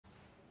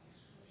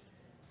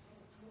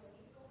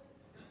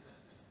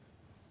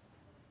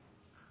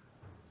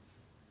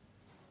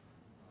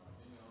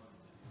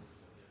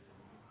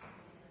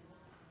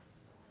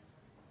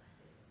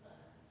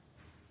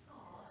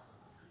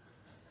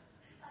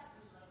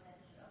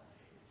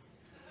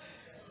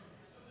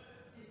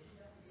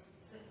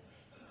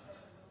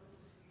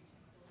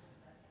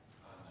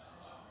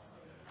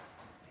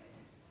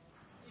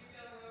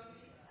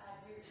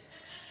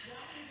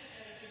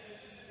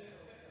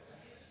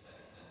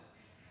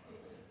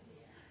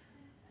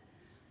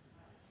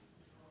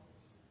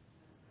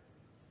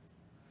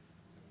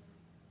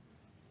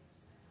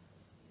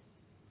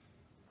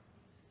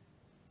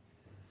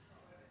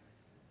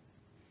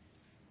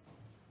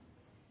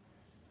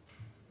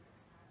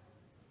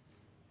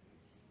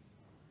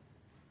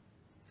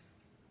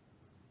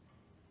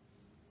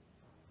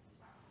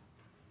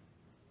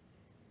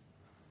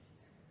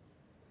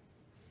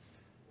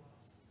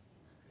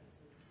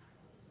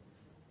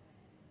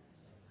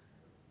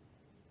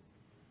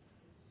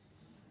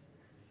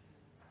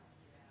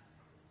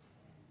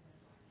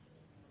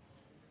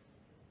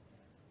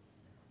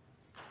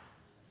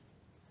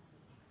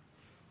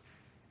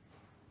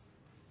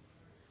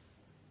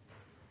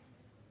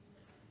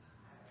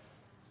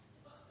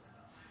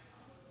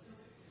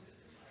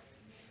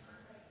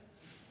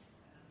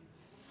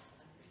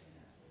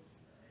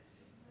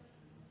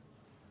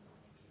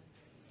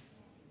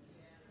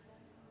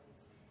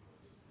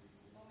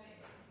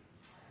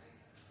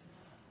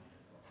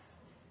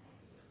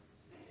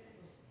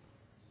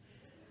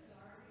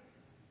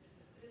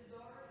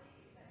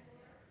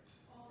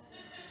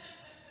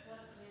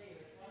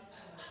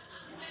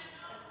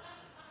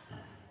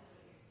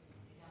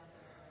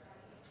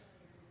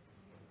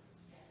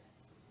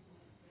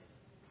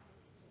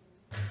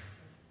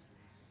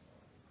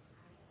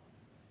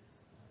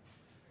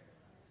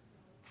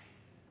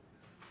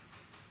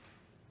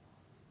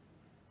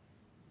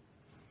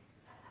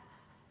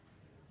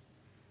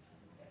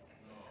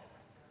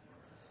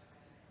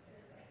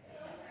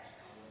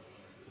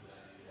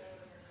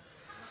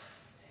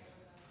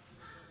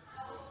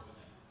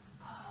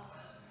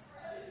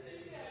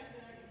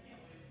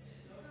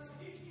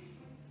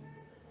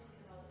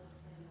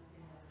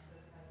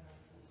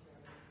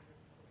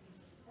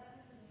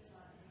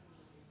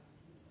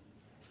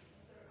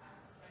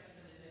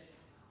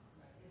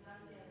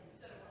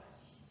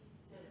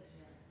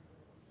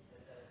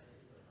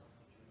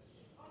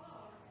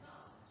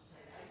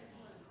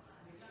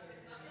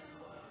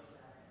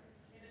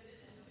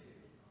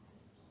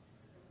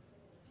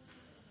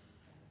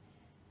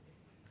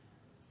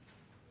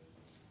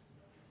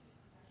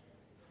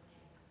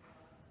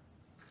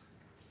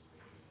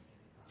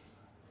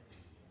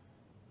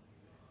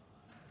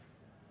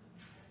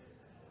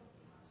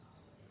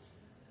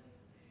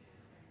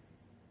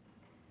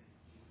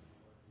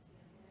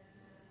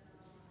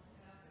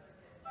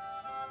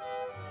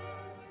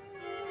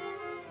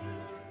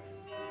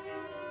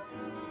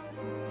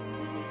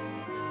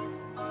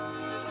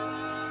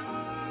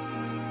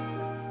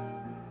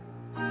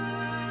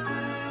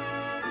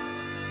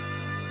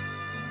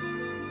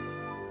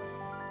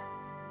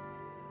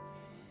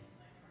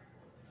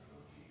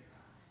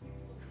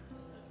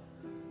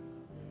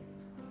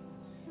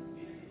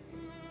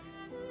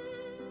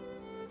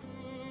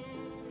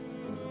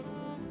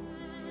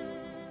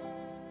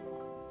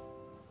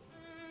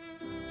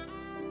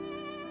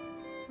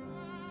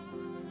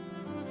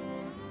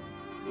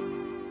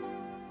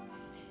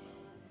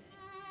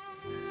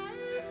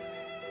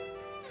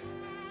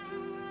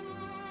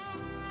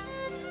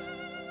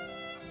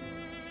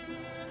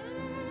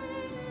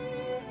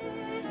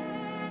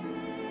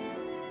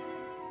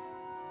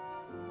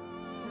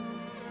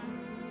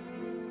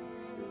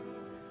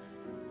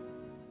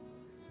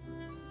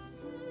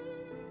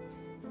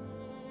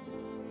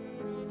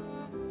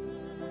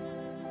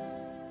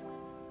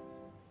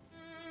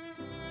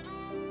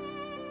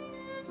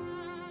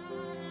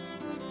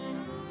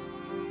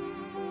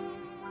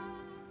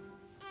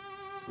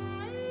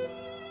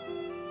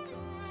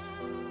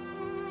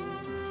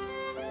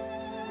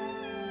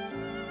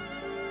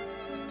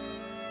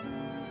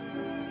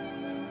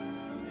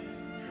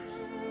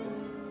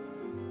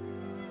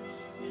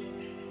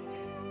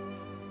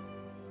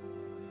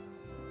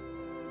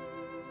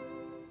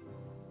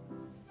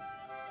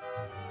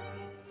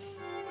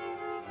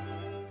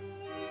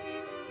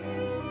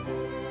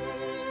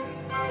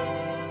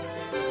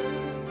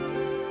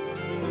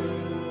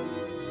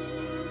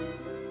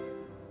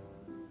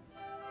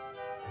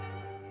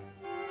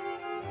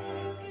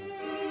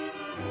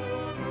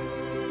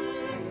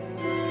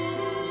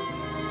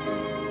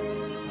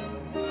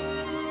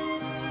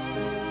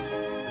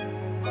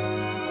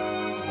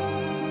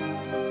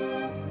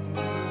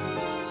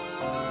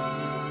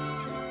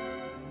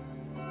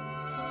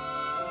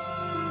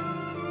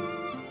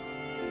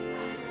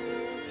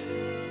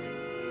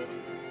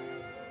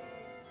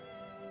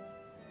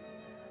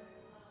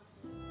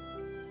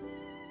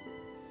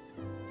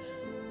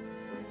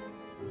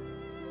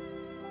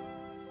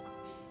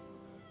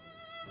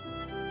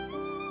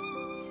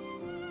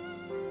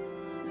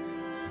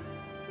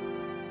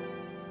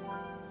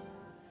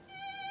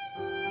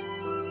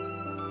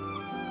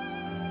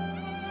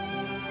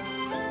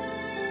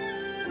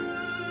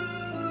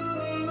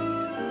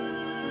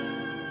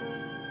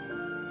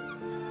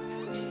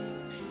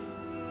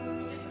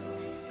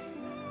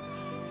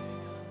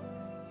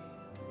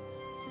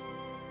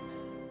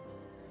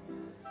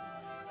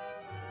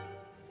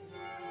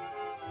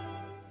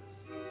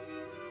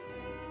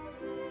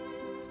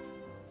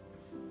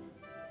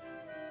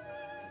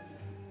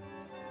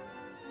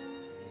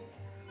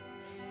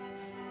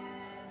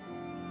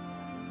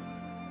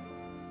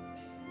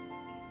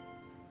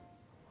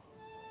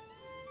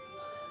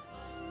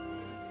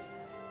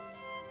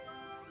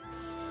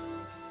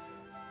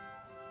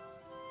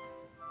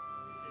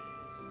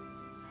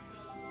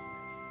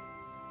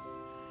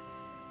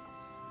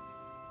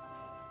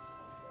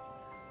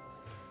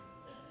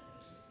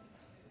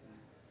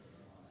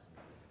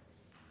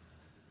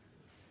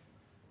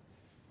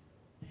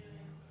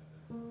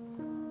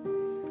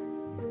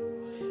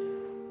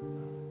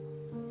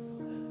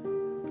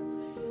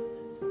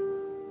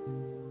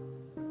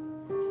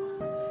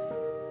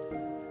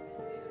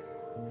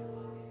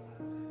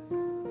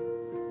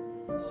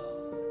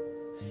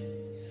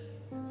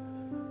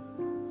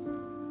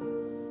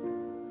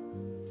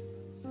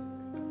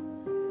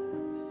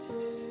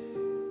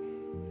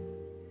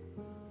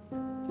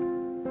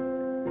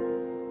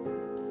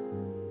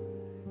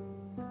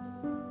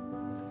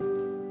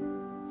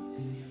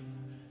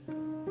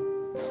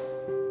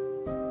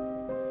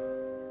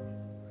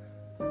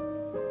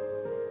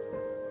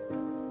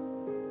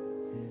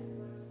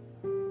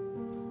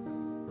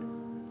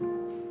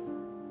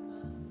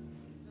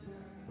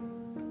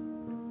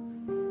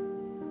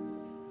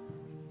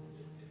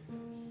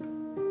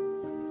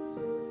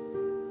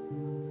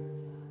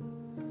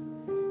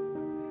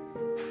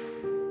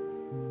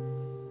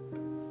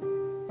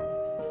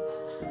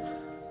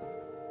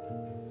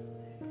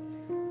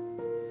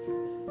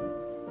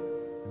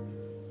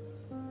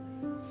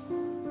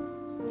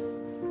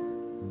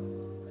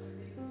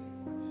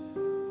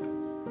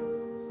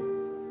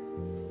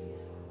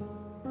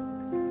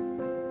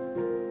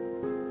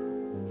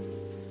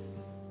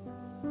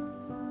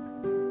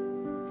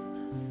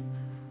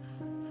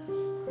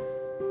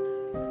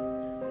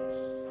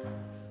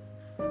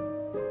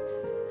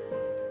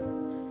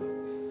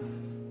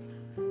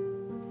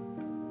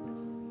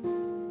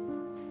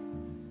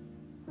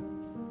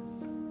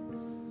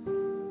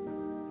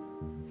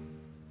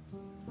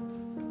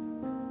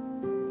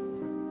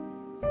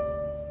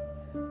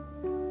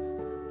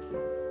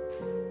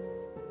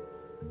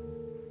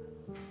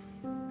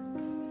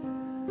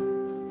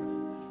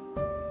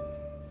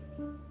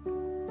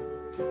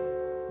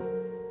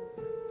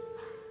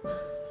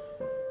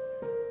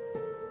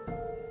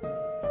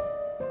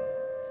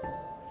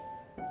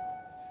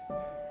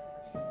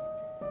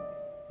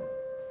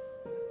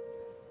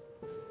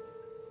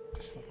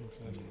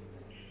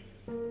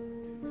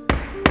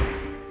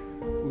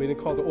Meeting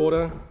called to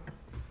order.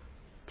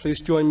 Please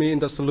join me in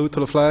the salute to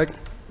the flag.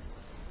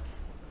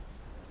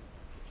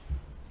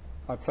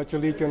 I pledge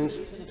allegiance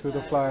to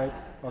the flag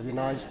of the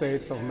United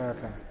States of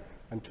America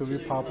and to the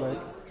republic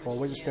for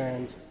which it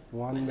stands,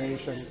 one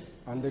nation,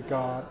 under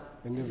God,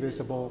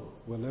 indivisible,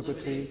 with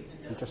liberty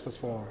and justice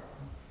for all.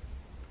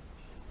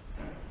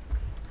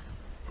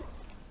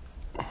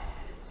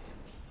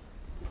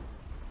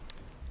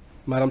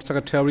 Madam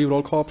Secretary,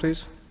 roll call,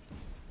 please.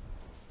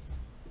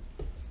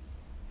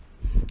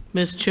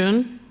 Ms.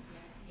 Chun?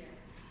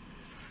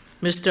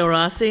 Ms. Del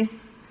Rossi?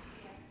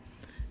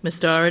 Ms.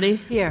 Doherty?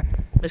 Here.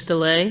 Mr.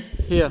 Lay?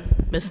 Here.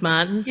 Ms.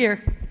 Martin?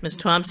 Here. Ms.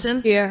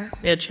 Thompson? Here.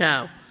 Mayor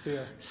Chow?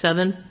 Here.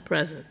 7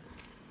 present.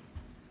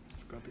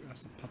 Forgot to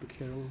ask the public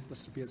hearing.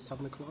 This will be at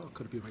 7 o'clock, or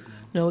could it be right now?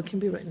 No, it can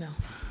be right now.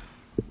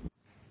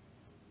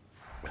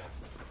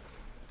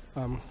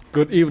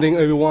 Good evening,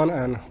 everyone,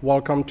 and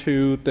welcome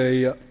to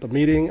the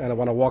meeting. And I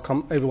want to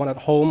welcome everyone at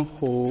home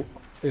who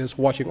is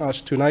watching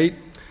us tonight.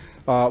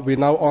 We're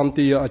now on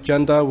the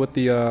agenda with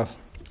the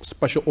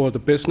special order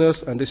of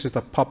business, and this is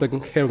the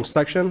public hearing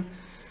section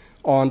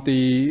on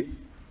the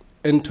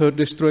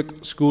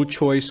Inter-District School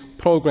Choice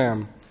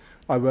Program.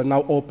 I will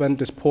now open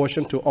this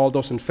portion to all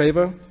those in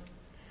favor.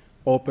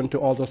 Open to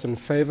all those in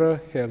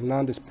favor. Hearing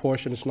none, this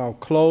portion is now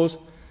closed.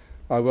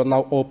 I will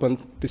now open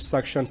this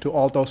section to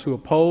all those who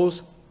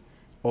oppose.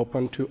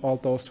 Open to all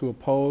those who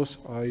oppose.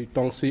 I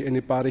don't see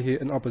anybody here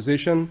in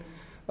opposition.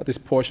 This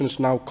portion is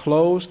now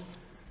closed.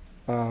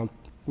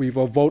 We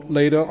will vote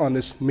later on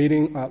this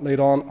meeting,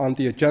 later on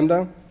the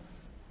agenda.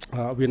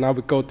 We now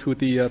will go to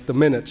the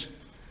minutes.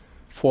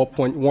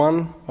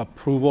 4.1,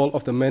 approval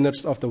of the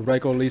minutes of the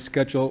regularly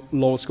scheduled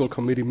Lower School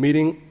Committee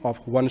meeting of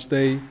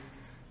Wednesday,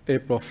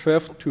 April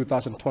 5th,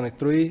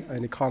 2023.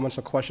 Any comments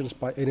or questions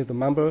by any of the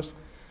members?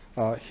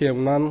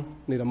 Hearing none,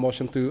 need a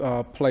motion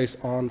to place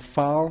on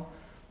file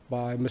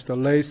by Mr.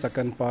 Lay,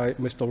 second by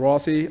Mr.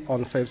 Rossi. All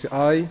in favor say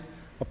aye.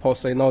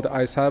 Opposed say no. The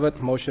ayes have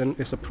it. Motion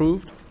is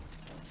approved.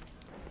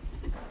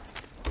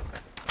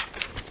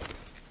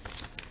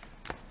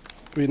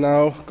 We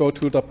now go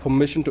to the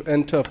permission to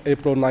enter of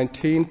April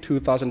 19,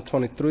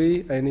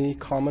 2023. Any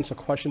comments or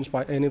questions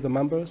by any of the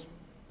members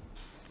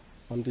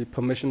on the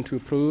permission to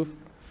approve?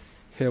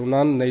 Hearing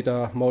none, need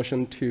a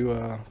motion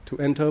to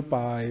enter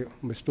by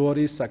Ms.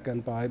 Doherty,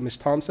 second by Ms.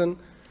 Thompson.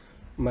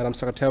 Madam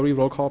Secretary,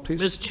 roll call, please.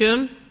 Ms.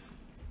 Chun?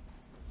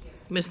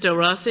 Ms. Del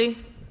Rossi?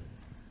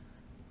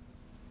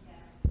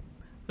 Yes.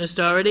 Ms.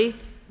 Doherty?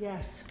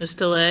 Yes.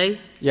 Mr. Lay?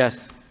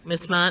 Yes.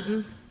 Ms.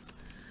 Martin?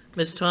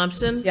 Ms.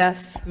 Thompson?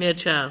 Yes. Mayor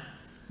Chow?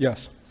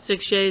 Yes.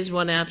 6 yeas,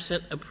 1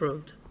 absent.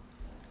 Approved.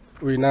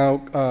 We now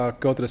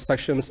go to the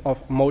sections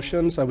of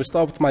motions. I will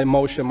start with my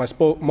motion. My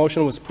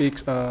motion will speak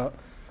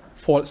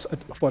for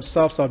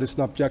itself, so there's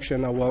no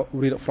objection. I will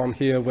read it from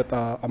here with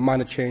a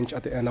minor change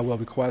at the end. I will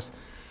request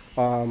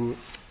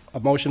a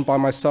motion by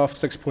myself,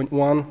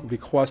 6.1,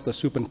 request the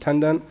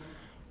superintendent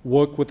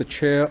work with the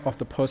chair of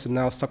the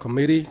personnel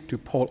subcommittee to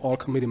poll all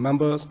committee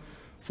members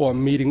for a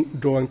meeting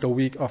during the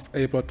week of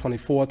April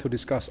 24 to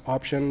discuss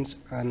options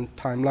and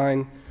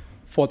timeline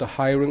for the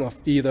hiring of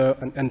either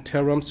an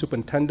interim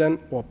superintendent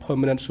or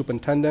permanent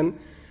superintendent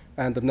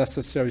and the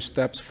necessary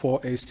steps for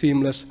a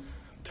seamless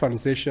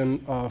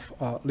transition of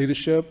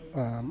leadership.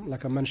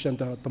 Like I mentioned,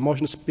 the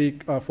motion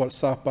speaks for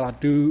itself, but I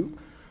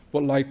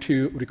would like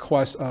to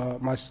request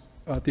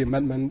the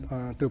amendment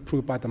to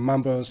approve by the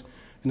members.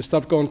 Instead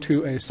of going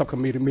to a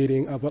subcommittee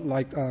meeting, I would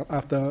like,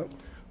 after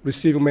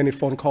receiving many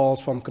phone calls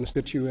from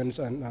constituents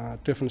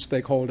and different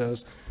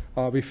stakeholders,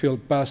 we feel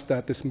best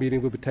that this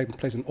meeting will be taking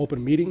place in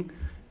open meeting,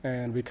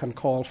 and we can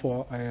call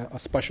for a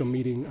special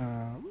meeting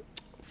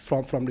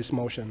from this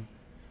motion.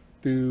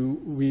 Do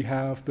I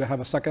have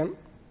a second?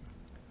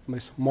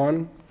 Ms.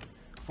 Mon,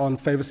 all in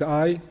favor say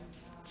aye.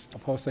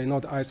 Opposed say no.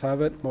 The ayes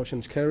have it. Motion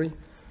is carried.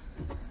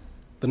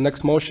 The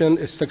next motion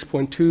is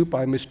 6.2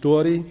 by Ms.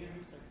 Doherty.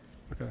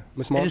 Okay,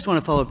 Ms. Mon. I just want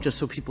to follow up just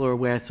so people are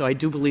aware. So I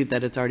do believe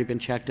that it's already been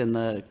checked and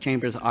the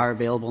chambers are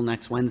available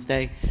next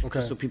Wednesday. Okay.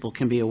 Just so people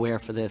can be aware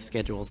for their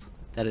schedules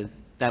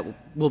that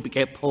will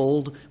get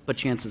polled, but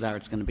chances are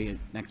it's going to be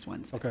next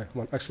Wednesday. Okay,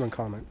 one excellent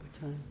comment.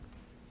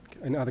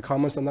 Any other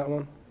comments on that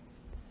one?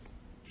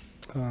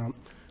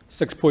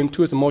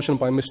 6.2 is a motion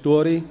by Ms.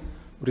 Doherty.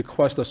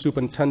 Request the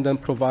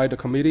superintendent provide the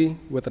committee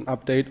with an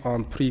update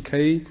on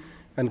pre-K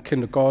and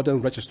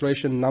kindergarten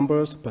registration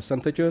numbers,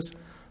 percentages.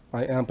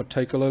 I am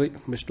particularly,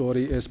 Ms.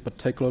 Doherty is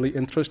particularly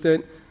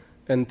interested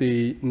in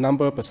the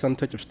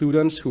percentage of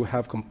students who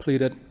have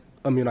completed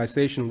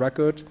immunization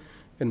records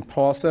in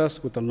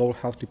process with the Lowell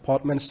Health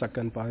Department,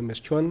 second by Ms.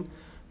 Chun.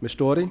 Ms.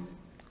 Doherty.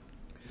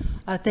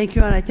 Thank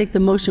you, and I think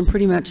the motion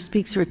pretty much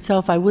speaks for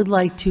itself. I would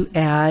like to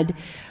add,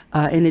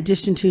 in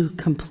addition to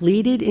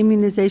completed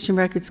immunization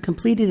records,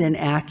 completed and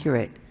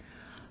accurate,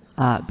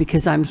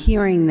 because I'm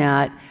hearing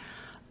that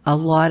a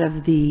lot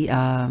of the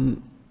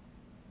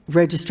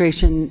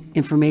registration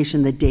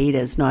information, the data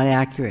is not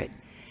accurate,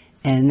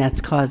 and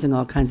that's causing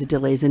all kinds of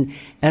delays. And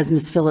as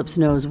Ms. Phillips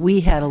knows,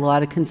 we had a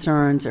lot of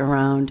concerns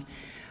around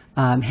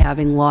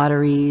having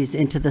lotteries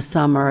into the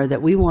summer,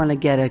 that we want to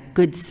get a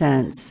good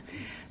sense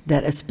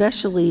that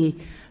especially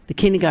the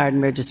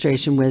kindergarten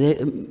registration, where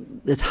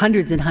there's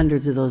hundreds and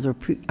hundreds of those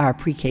are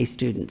pre-K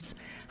students.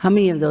 How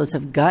many of those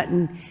have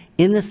gotten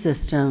in the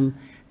system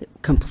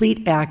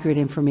complete, accurate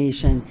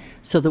information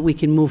so that we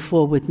can move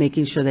forward with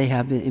making sure they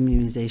have the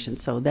immunization?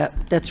 So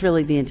that's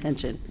really the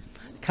intention,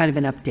 kind of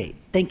an update.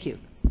 Thank you.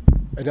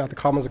 Any other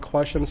comments or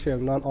questions? Here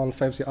none, all in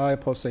favor say aye,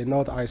 opposed say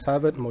no. The ayes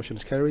have it, motion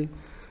is carried.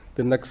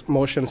 The next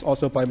motion is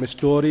also by Ms.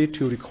 Doherty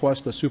to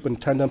request the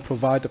superintendent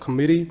provide the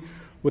committee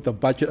with a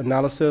budget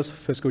analysis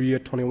fiscal year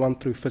 21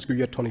 through fiscal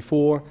year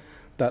 24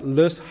 that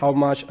lists how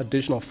much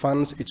additional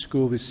funds each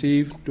school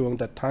received during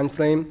that time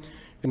frame,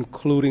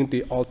 including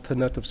the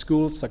alternative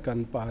schools.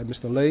 Second by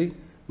Mr. Lay.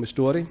 Ms.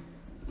 Doherty.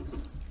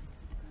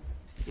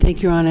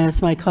 Thank you, Your Honor.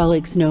 As my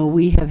colleagues know,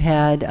 we have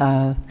had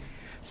a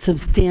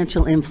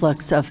substantial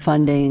influx of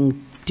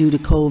funding due to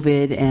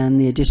COVID and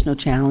the additional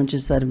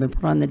challenges that have been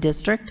put on the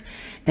district.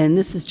 And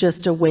this is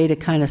just a way to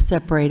kind of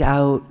separate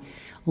out,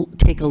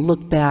 take a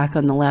look back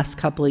on the last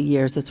couple of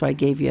years. That's why I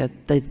gave you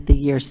the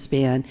year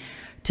span,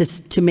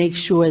 to make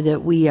sure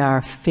that we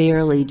are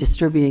fairly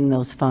distributing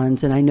those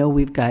funds. And I know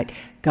we've got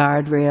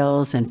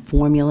guardrails and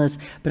formulas,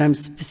 but I'm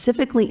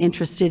specifically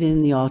interested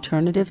in the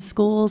alternative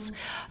schools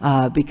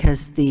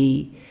because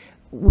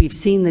we've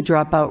seen the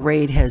dropout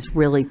rate has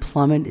really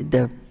plummeted.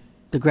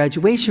 The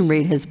graduation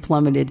rate has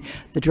plummeted.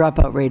 The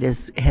dropout rate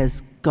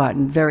has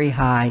gotten very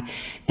high.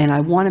 And I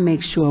want to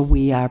make sure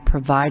we are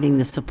providing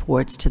the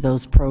supports to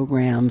those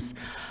programs.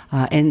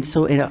 And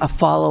so a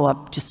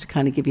follow-up, just to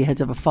kind of give you a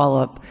heads up, a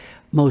follow-up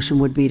motion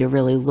would be to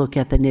really look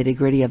at the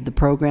nitty-gritty of the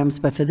programs.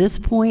 But for this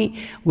point,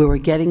 where we're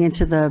getting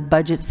into the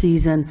budget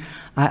season,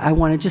 I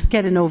want to just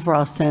get an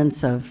overall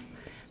sense of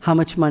how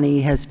much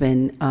money has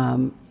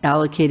been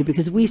allocated,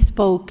 because we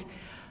spoke,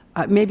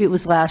 maybe it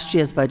was last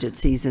year's budget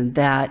season,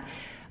 that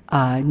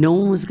no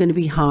one was going to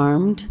be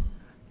harmed,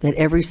 that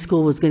every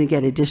school was going to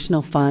get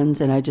additional funds,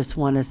 and I just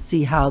want to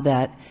see how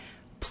that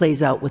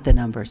plays out with the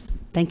numbers.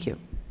 Thank you.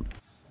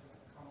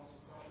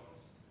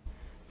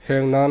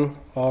 Hearing none,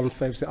 all in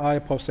favor say aye,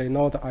 opposed say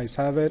no. The ayes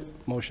have it,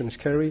 motion is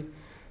carried.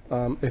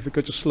 If we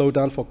could just slow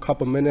down for a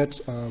couple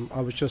minutes.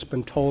 I was just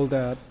been told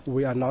that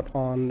we are not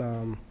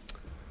on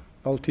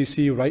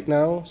LTC right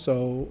now,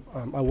 so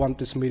I want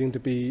this meeting to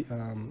be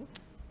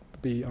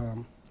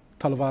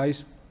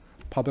televised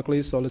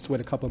publicly, so let's wait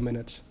a couple of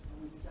minutes.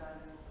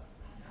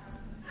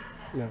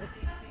 Yeah.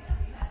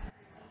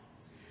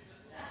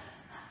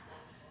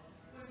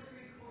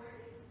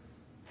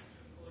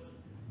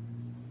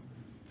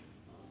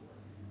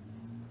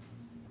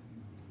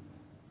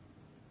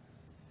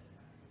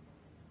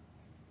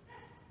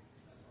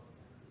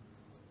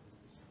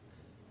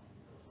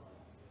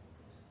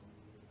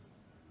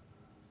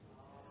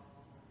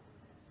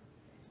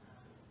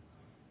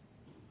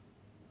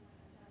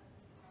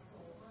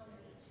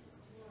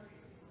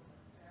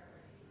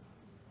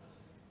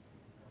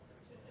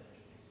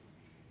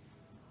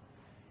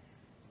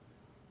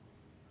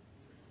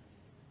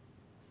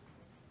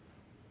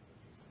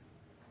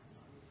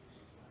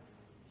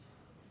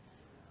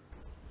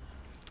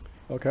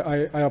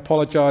 Okay, I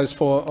apologize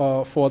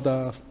for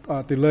the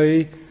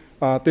delay.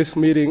 This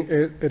meeting,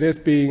 it is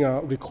being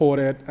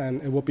recorded,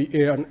 and it will be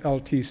aired on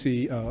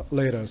LTC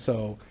later,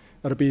 so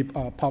it'll be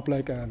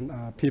public,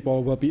 and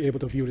people will be able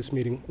to view this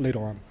meeting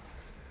later on.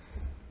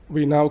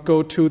 We now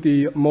go to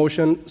the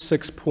motion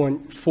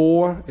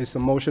 6.4. It's a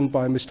motion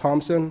by Ms.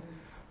 Thompson.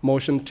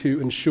 Motion to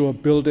ensure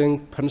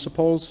building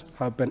principals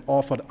have been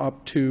offered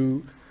up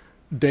to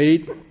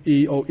date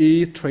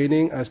EOE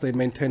training as they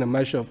maintain a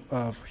measure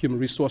of Human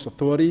Resource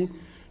Authority,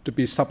 to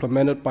be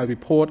supplemented by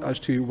report as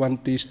to when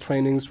these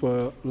trainings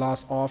were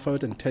last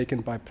offered and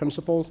taken by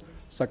principals.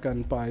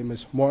 Second by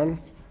Ms. Warren.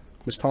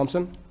 Ms.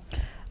 Thompson.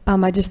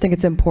 I just think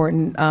it's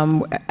important,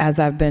 as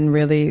I've been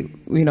really,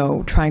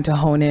 trying to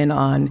hone in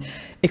on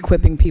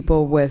equipping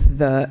people with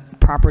the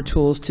proper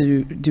tools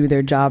to do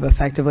their job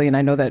effectively. And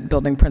I know that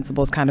building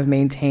principals kind of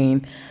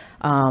maintain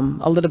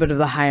a little bit of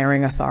the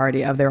hiring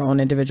authority of their own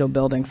individual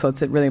building. So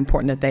it's really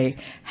important that they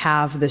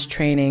have this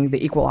training,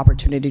 the equal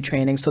opportunity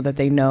training, so that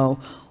they know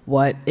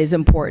what is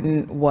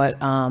important, what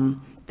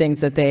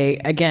things that they,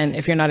 again,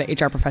 if you're not an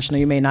HR professional,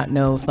 you may not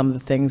know some of the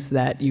things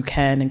that you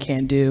can and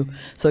can't do.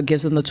 So it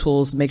gives them the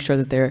tools to make sure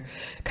that they're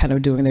kind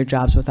of doing their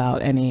jobs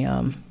without any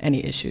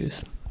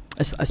issues,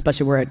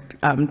 especially where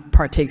it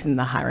partakes in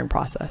the hiring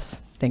process.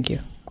 Thank you.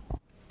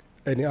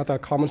 Any other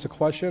comments or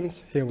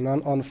questions? Hearing none,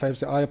 all in favor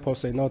say aye,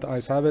 opposed say no. The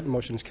ayes have it,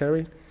 motion is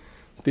carried.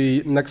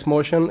 The next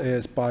motion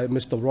is by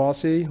Mr.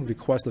 Rossi, who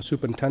requests the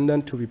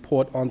superintendent to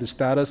report on the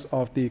status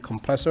of the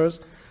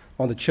compressors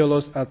on the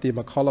chillers at the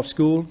McAuliffe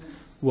School.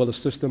 Will the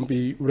system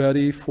be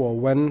ready for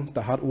when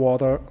the hot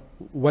weather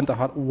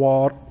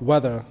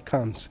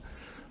comes?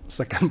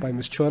 Second by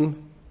Ms.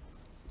 Chun.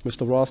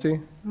 Mr.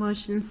 Rossi.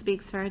 Motion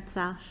speaks for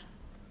itself.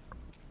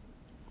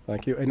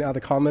 Thank you. Any other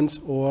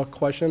comments or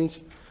questions?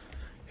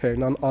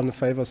 Hearing none, all in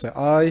favor say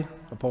aye.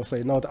 Opposed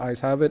say no. The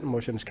ayes have it.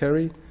 Motion is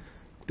carried.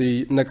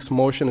 The next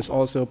motion is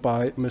also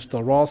by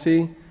Mr.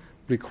 Rossi.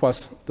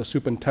 request the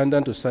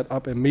superintendent to set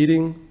up a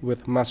meeting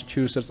with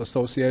Massachusetts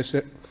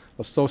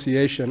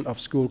Association of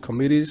School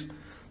Committees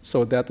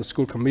so that the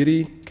school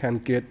committee can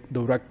get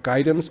direct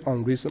guidance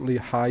on recently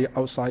hired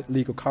outside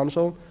legal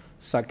counsel.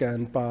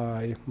 Second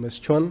by Ms.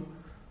 Chun.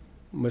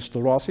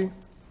 Mr. Rossi?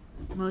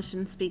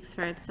 Motion speaks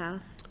for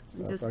itself.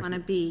 I just thank want to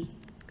be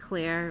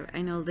clear.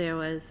 I know there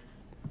was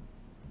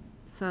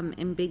some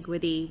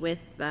ambiguity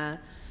with the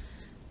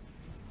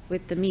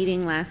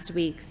meeting last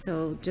week,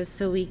 so just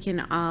so we can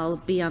all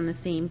be on the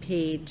same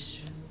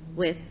page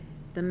with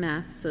the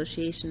Mass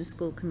Association of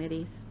School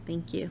Committees.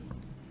 Thank you.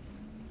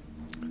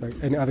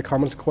 Any other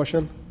comments or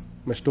question?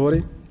 Ms.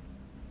 Doherty?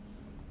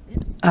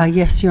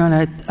 Yes, Your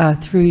Honor,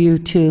 through you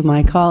to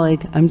my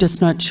colleague, I'm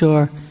just not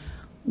sure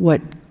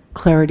what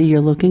clarity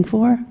you're looking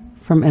for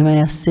from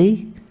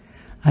MASC.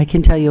 I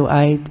can tell you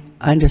I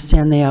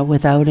understand they are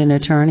without an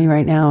attorney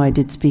right now. I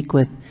did speak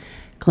with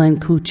Glenn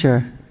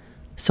Kuchar,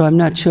 so I'm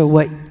not sure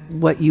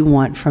what you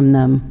want from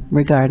them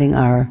regarding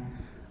our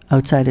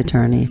outside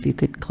attorney. If you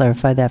could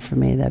clarify that for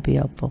me, that'd be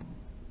helpful.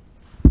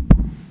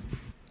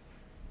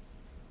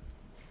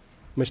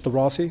 Mr.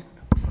 Rossi?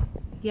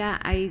 Yeah,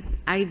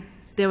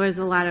 there was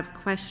a lot of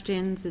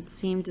questions. It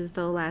seemed as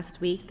though last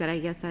week that I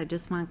guess I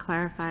just want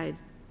clarified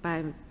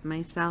by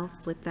myself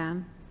with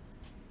them.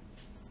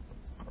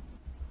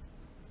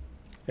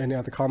 Any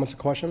other comments or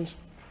questions?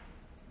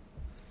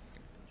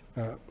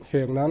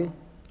 Hearing none.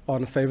 All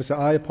in favor say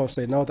aye, opposed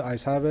say no. The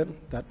ayes have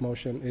it. That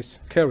motion is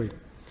carried.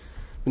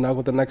 We now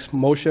go to the next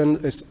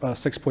motion is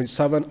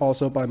 6.7,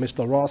 also by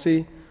Mr.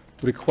 Rossi.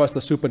 Request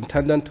the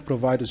superintendent to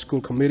provide the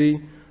school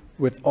committee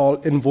with all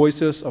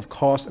invoices of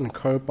costs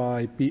incurred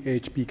by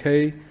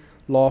BHBK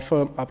law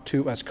firm up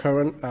to as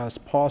current as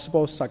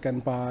possible.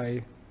 Second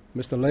by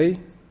Mr. Lay.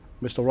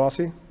 Mr.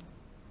 Rossi?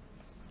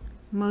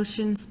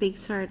 Motion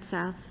speaks for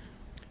itself.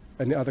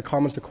 Any other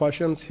comments or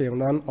questions? Hearing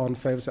none, all in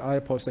favor say aye,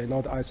 opposed say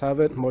no. The ayes have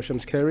it. Motion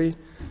is carried.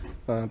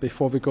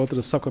 Before we go to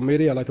the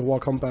subcommittee, I'd like to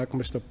welcome back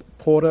Mr.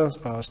 Porter,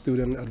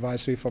 student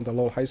advisory from the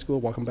Lowell High School.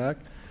 Welcome back.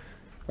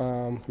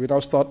 We now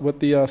start with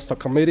the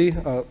subcommittee,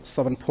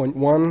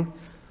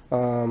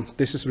 7.1.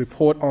 This is a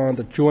report on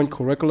the Joint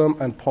Curriculum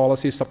and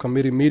Policy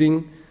Subcommittee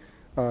meeting.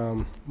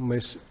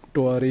 Ms.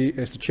 Doherty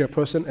is the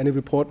chairperson. Any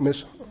report,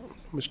 Ms.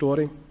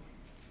 Doherty?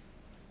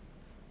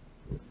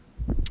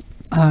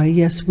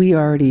 Yes,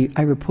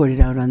 I reported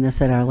out on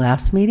this at our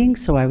last meeting,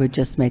 so I would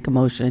just make a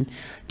motion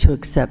to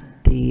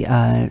accept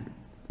the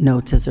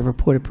notes as a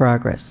report of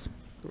progress.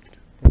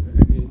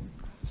 Any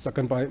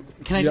second by?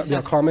 Can I just your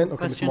ask comment? a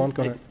Okay, Ms. question? Mon,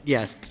 go ahead.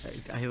 Yes,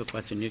 I have a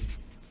question.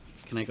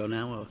 Can I go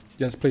now? Or?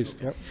 Yes, please.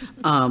 Yep.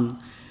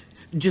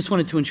 Just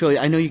wanted to ensure,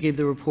 I know you gave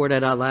the report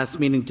at our last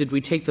meeting. Did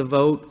we take the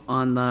vote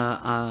on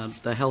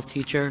the health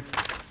teacher?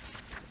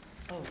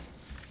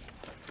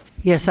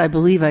 Yes, I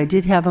believe I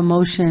did have a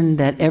motion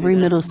that every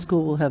middle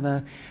school will have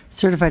a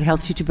certified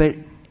health teacher, but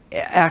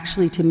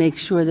actually to make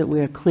sure that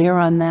we're clear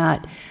on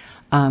that,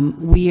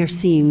 we are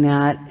seeing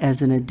that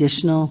as an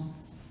additional,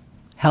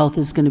 health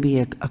is going to be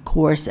a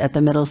course at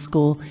the middle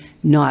school,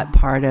 not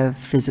part of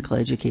physical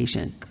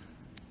education,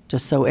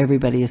 just so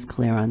everybody is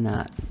clear on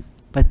that.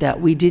 But that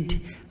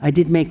I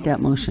did make that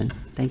motion.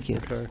 Thank you.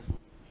 Okay.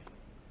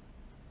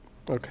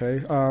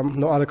 Okay.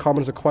 No other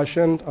comments or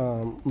questions.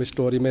 Ms.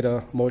 Doherty made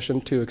a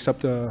motion to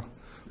accept the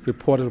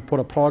report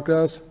of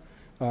progress.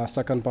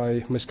 Second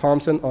by Ms.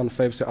 Thompson. On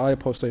favor say aye,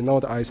 opposed say no.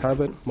 The ayes have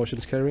it. Motion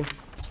is carried.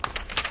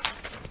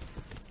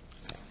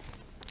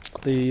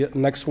 The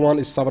next one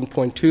is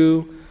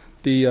 7.2,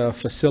 the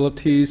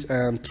Facilities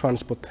and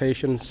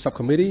Transportation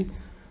Subcommittee.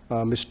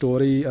 Ms.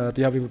 Doherty, do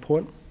you have a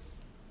report?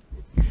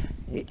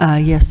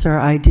 Yes, sir.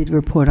 I did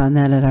report on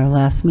that at our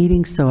last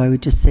meeting, so I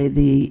would just say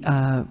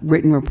the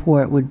written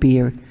report would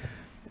be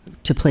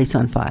to place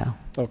on file.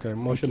 Okay.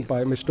 Motion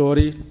by Ms.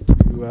 Doherty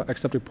to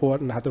accept report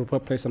and have the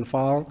report placed on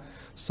file.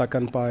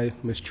 Second by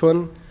Ms.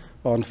 Chun.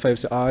 On favor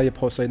say aye,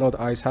 opposed say no.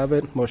 The ayes have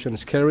it. Motion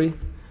is carried.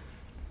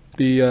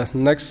 The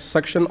next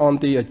section on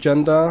the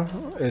agenda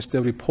is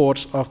the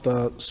reports of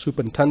the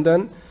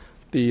superintendent.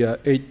 The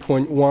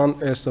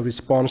 8.1 is a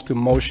response to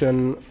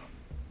motion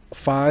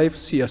 5,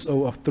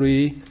 CSO of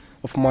 3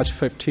 of March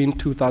 15,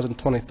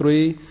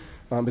 2023.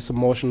 It's a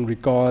motion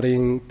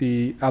regarding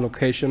the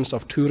allocations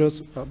of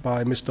tutors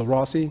by Mr.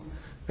 Rossi.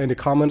 Any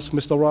comments,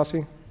 Mr.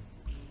 Rossi?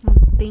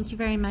 Thank you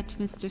very much,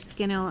 Mr.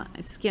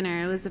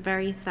 Skinner. It was a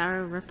very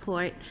thorough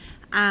report.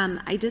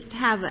 I just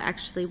have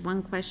actually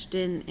one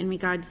question in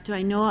regards to,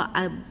 I know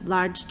a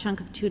large chunk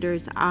of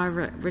tutors are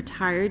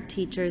retired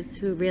teachers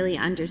who really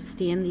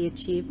understand the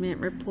achievement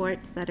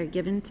reports that are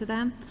given to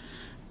them.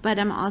 But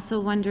I'm also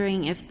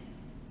wondering if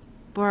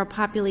for a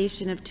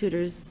population of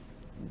tutors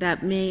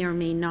that may or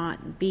may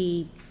not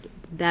be,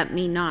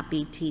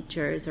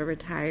 teachers or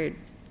retired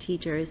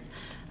teachers,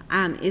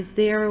 is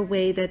there a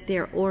way that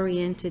they're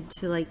oriented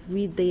to like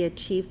read the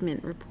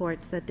achievement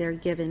reports that they're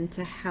given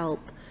to help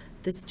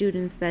the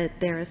students that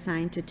they're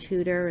assigned to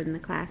tutor in the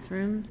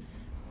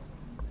classrooms?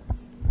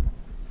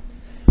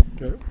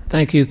 Okay.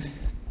 Thank you.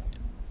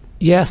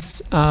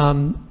 Yes,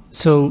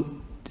 so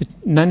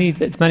many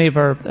of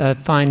our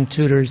fine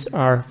tutors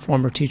are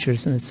former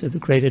teachers, and it's a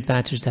great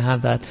advantage to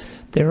have that.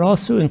 There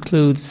also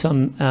includes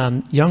some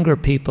younger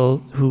people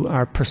who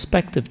are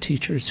prospective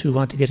teachers who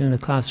want to get in the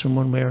classroom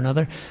one way or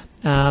another.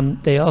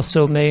 They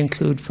also may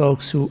include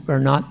folks who are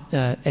not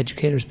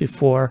educators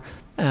before.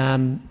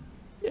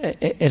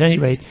 At any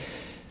rate,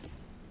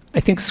 I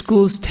think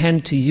schools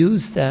tend to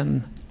use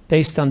them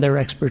based on their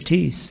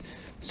expertise.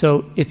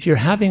 So if you're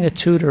having a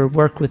tutor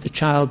work with a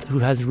child who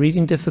has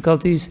reading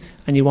difficulties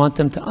and you want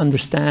them to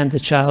understand the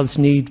child's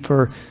need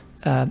for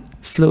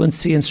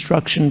fluency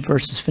instruction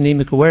versus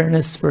phonemic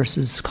awareness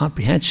versus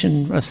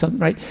comprehension of something,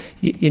 right?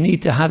 You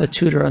need to have a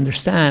tutor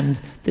understand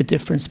the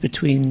difference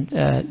between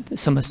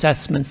some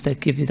assessments that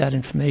give you that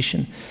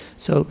information.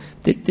 So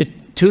the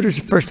tutors,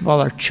 first of all,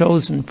 are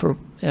chosen for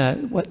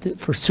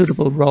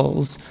suitable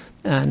roles,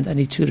 and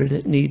any tutor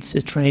that needs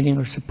the training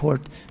or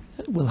support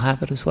will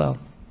have it as well.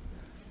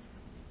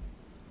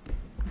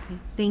 Okay,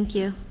 thank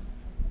you.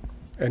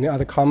 Any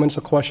other comments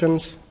or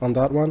questions on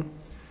that one?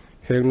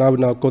 Here now, we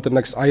now go to the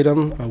next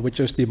item, which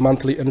is the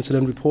monthly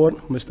incident report.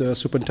 Mr.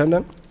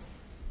 Superintendent.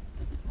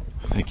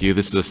 Thank you.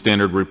 This is a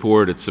standard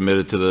report. It's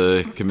submitted to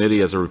the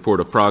committee as a report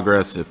of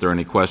progress. If there are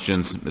any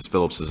questions, Ms.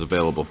 Phillips is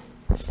available.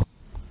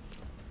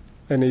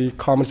 Any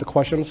comments or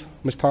questions?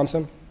 Ms.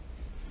 Thompson?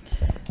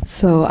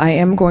 So I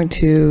am going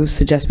to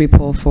suggest we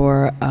pull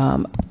for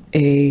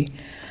a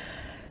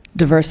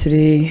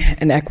diversity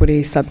and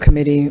equity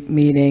subcommittee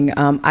meeting.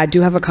 I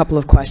do have a couple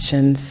of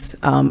questions,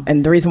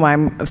 and the reason why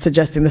I'm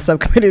suggesting the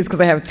subcommittee is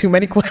because I have too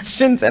many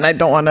questions, and I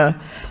don't want to,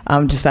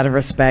 just out of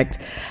respect.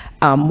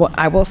 What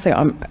I will say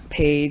on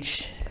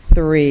page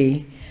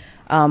 3,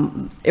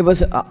 it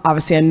was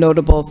obviously a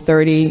notable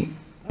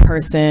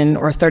 30-person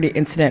or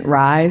 30-incident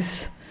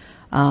rise.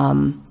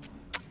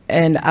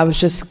 And I was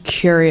just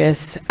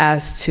curious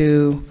as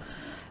to,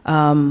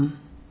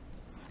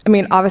 I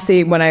mean,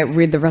 obviously, when I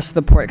read the rest of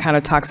the report, it kind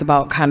of talks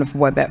about kind of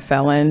what that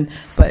fell in,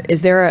 but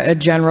is there a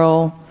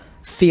general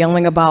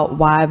feeling about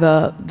why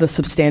the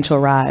substantial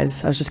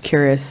rise? I was just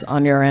curious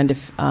on your end,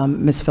 if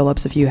Ms.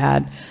 Phillips, if you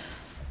had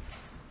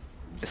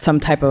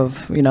some type of,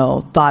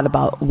 thought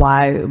about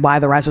why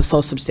the rise was so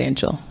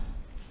substantial.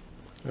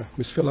 Yeah,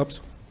 Ms.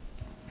 Phillips?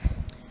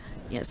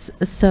 Yes,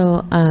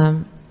 so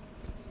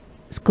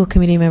School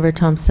Committee Member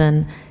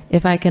Thompson,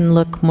 if I can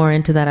look more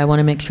into that, I want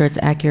to make sure it's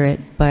accurate,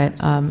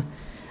 but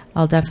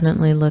I'll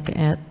definitely look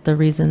at the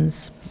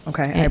reasons.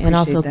 Okay, I and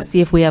also that.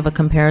 see if we have a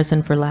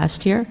comparison for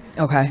last year.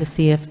 Okay. To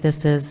see if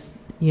this is,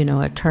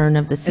 a turn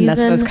of the season. And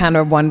that's what I was kind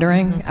of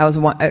wondering. Mm-hmm. I was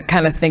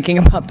kind of thinking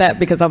about that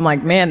because I'm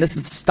like, man, this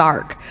is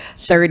stark.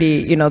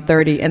 30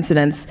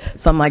 incidents.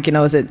 So I'm like,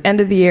 is it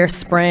end of the year,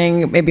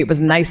 spring? Maybe it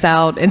was nice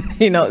out, and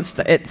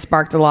it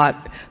sparked a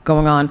lot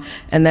going on.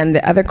 And then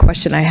the other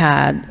question I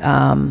had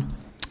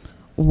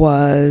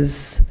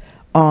was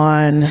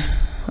on,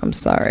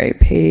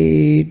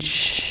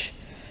 page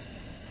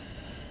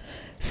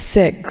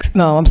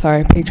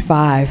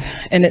 5,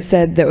 and it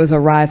said there was a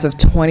rise of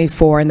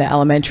 24 in the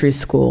elementary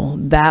school.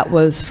 That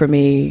was, for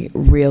me,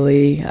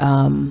 really,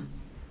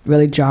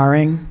 really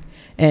jarring.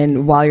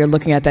 And while you're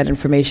looking at that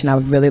information, I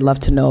would really love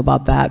to know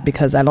about that,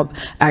 because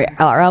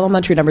our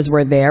elementary numbers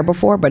were there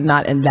before, but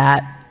not in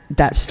that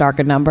stark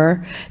a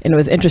number. And it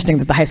was interesting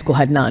that the high school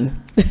had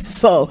none.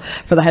 So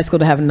for the high school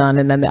to have none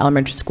and then the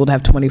elementary school to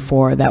have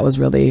 24, that was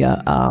really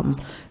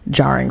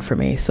jarring for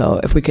me. So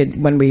if we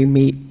could, when we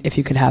meet, if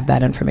you could have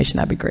that information,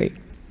 that'd be great.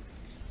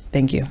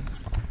 Thank you.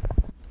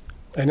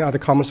 Any other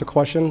comments or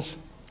questions?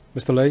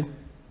 Mr. Lay?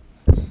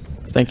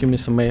 Thank you,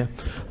 Mr. Mayor.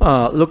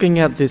 Looking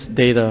at this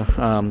data,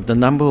 the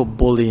number of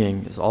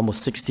bullying is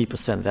almost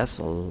 60%.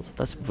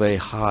 That's very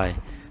high,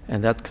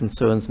 and that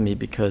concerns me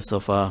because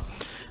of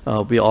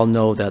we all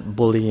know that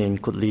bullying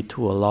could lead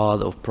to a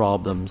lot of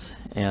problems,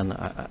 and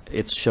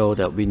it shows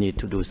that we need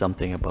to do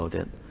something about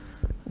it.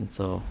 And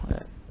so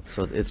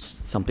it's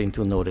something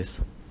to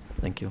notice.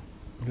 Thank you.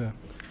 Yeah.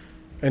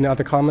 Any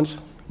other comments?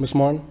 Ms.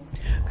 Martin?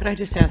 Could I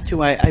just ask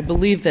too, I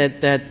believe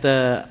that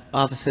the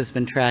office has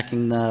been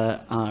tracking the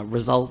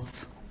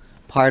results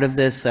part of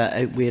this.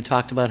 We had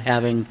talked about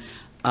having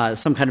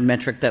some kind of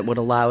metric that would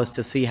allow us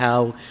to see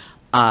how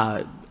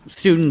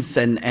students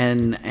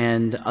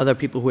and other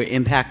people who were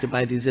impacted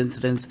by these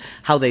incidents,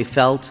 how they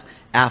felt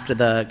after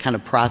the kind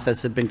of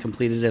process had been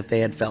completed, if they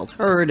had felt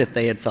heard, if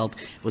they had felt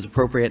it was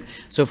appropriate.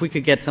 So if we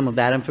could get some of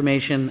that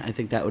information, I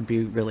think that would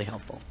be really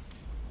helpful.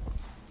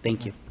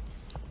 Thank you.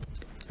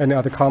 Any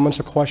other comments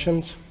or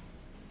questions?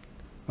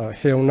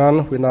 Hearing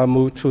none, we now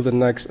move to the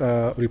next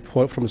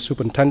report from the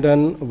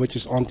superintendent, which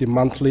is on the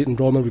monthly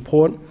enrollment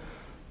report.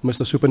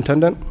 Mr.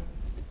 Superintendent?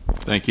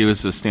 Thank you. This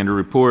is a standard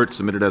report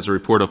submitted as a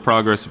report of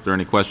progress. If there are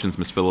any questions,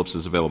 Ms. Phillips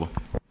is available.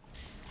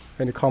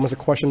 Any comments or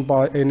questions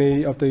by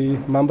any of the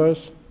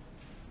members?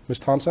 Ms.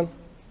 Thompson?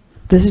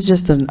 This is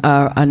just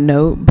a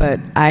note, but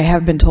I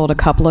have been told a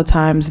couple of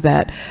times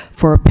that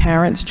for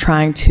parents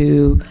trying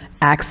to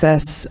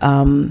access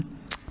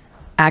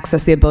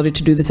access the ability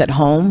to do this at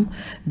home.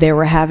 They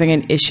were having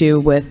an issue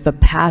with the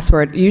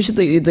password.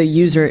 Usually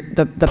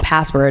the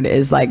password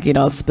is like,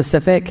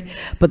 specific,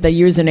 but the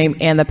username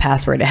and the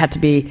password,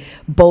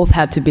 both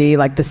had to be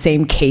like the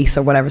same case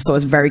or whatever. So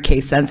it's very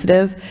case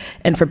sensitive.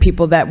 And for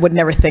people that would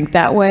never think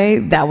that way,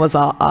 that was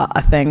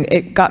a thing.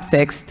 It got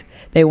fixed.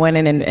 They went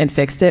in and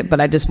fixed it,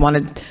 but I just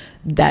wanted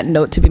that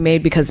note to be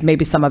made because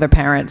maybe some other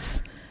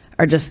parents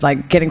are just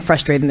like getting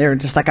frustrated and they're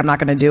just like, I'm not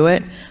going to do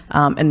it.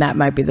 And that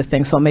might be the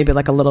thing. So maybe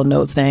like a little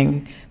note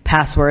saying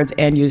passwords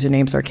and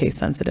usernames are case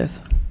sensitive.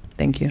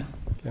 Thank you.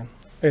 Okay.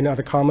 Any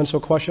other comments or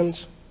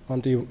questions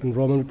on the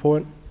enrollment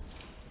report?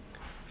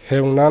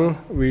 Hearing none,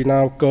 we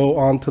now go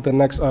on to the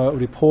next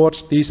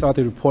reports. These are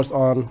the reports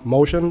on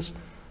motions.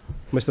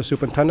 Mr.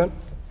 Superintendent.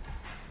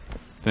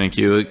 Thank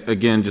you.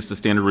 Again, just a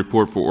standard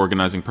report for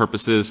organizing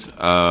purposes,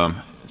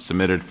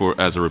 submitted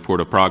as a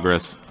report of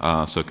progress,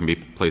 so it can be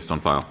placed on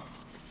file.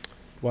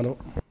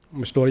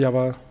 Ms. Dory, you have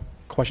a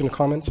question or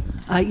comment?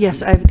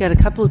 Yes, I've got a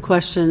couple of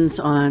questions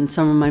on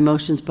some of my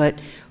motions,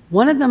 but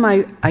one of them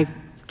I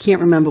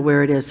can't remember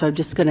where it is, so I'm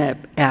just going to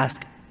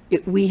ask.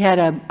 I had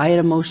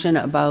a motion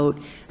about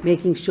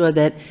making sure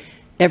that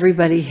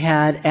everybody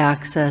had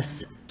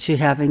access to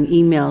having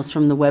emails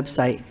from the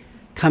website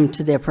come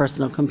to their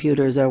personal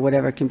computers or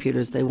whatever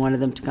computers they wanted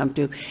them to come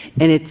to.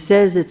 And it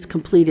says it's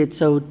completed,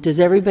 so does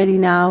everybody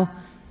now?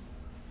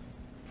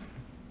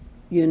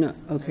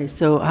 Okay,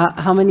 so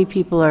how many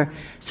people are,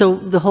 so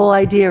the whole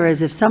idea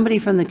is if somebody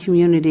from the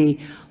community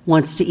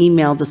wants to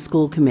email the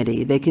school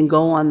committee, they can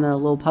go on the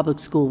Lowell Public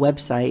School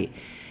website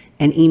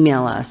and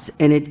email us.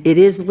 And it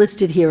is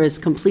listed here as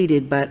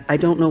completed, but I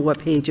don't know what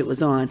page it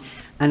was on.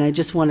 And I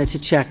just wanted to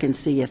check and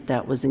see if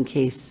that was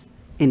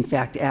in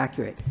fact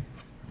accurate.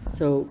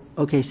 So,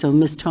 okay, so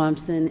Ms.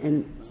 Thompson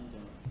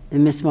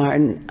and Ms.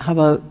 Martin, how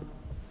about,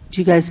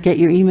 do you guys get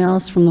your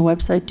emails from the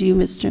website? Do you,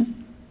 Ms. Jim?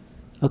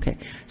 Okay,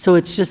 so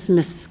it's just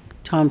Ms.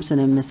 Thompson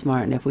and Ms.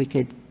 Martin, if we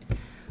could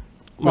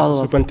follow Mr.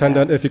 up.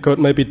 Superintendent, if you could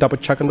maybe double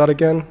check on that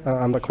again.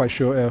 I'm not quite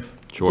sure if.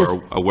 Sure,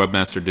 a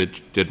webmaster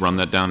did run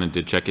that down and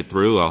did check it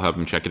through. I'll have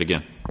him check it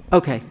again.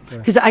 Okay,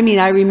 because I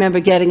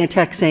remember getting a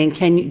text saying,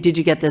 did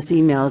you get this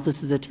email?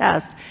 This is a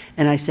test.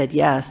 And I said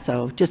yes,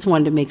 so just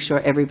wanted to make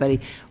sure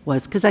everybody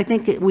was, because I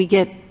think we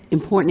get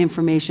important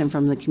information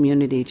from the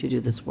community to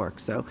do this work.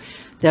 So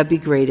that'd be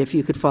great if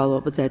you could follow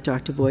up with that,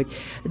 Dr. Boyd.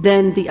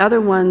 Then the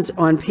other ones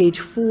on page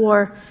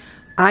 4,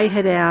 I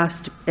had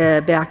asked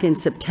back in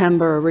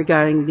September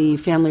regarding the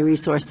Family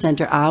Resource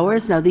Center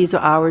hours. Now, these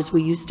are hours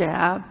we used to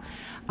have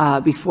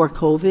before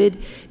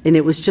COVID, and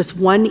it was just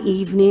one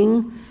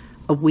evening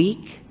a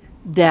week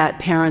that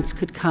parents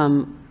could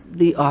come.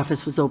 The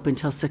office was open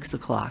till 6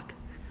 o'clock.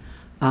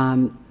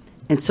 And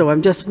so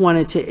I'm just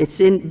wanted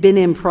to, been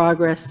in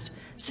progress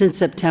since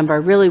September. I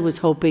really was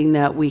hoping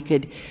that we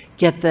could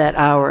get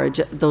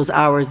those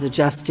hours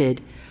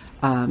adjusted,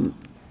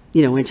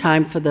 in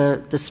time for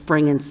the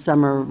spring and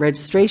summer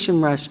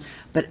registration rush.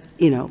 But,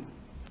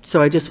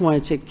 so I just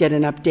wanted to get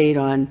an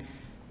update on,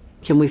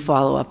 can we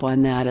follow up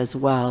on that as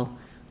well?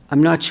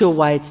 I'm not sure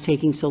why it's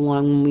taking so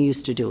long when we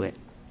used to do it.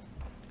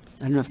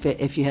 I don't know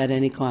if you had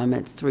any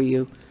comments through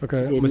you.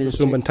 Okay, Mr.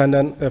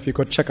 Superintendent, if you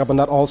could check up on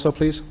that also,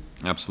 please.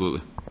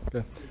 Absolutely.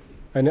 Okay.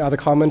 Any other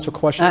comments or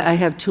questions? I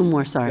have 2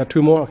 more, sorry. Yeah,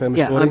 2 more? Okay, Ms.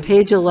 Yeah, Dory. on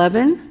page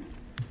 11,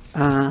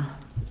 I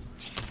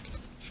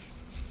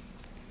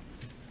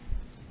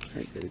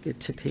gotta get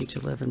to page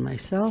 11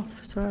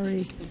 myself,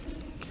 sorry.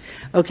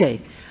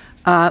 Okay,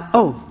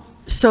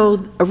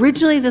 so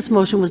originally this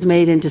motion was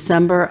made in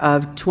December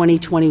of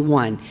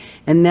 2021,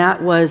 and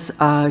that was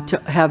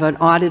to have an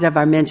audit of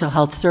our mental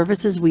health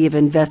services. We have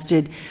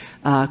invested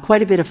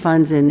quite a bit of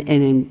funds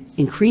in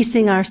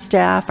increasing our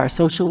staff, our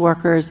social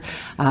workers,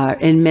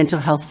 and mental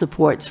health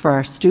supports for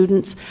our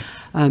students.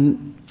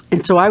 And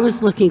so I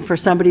was looking for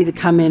somebody to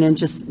come in and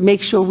just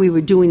make sure we were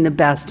doing the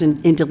best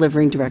in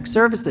delivering direct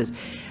services.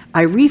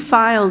 I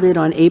refiled it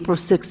on April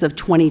 6th of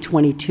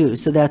 2022,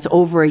 so that's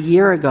over a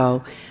year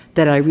ago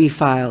that I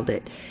refiled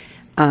it.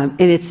 And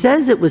it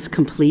says it was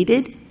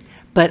completed,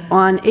 but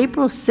on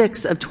April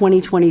 6th of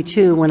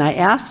 2022, when I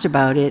asked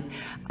about it,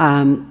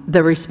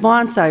 the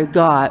response I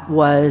got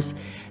was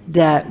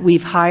that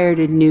we've hired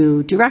a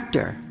new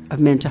director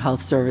of mental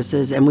health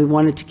services, and we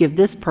wanted to give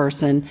this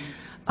person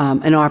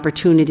an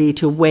opportunity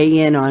to weigh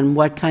in on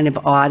what kind of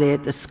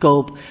audit, the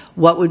scope,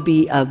 what would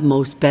be of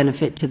most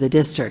benefit to the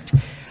district.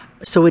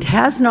 So it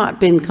has not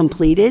been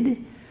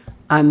completed.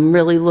 I'm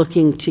really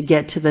looking to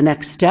get to the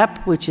next step,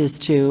 which is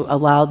to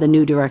allow the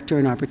new director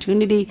an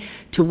opportunity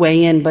to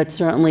weigh in, but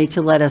certainly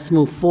to let us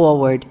move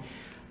forward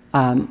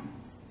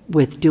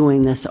with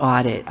doing this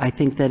audit. I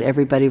think that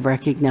everybody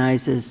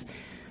recognizes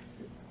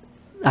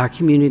our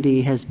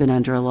community has been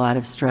under a lot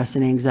of stress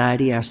and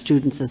anxiety. Our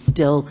students are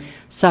still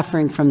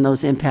suffering from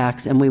those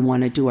impacts, and we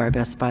want to do our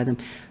best by them.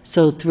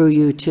 So through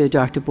you to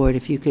Dr. Boyd,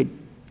 if you could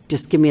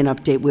just give me an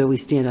update where we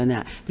stand on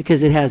that,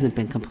 because it hasn't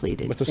been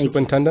completed. Mr.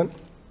 Superintendent?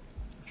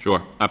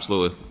 Sure,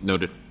 absolutely.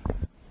 Noted.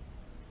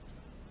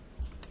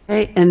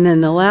 Okay, and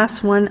then the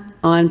last one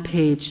on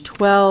page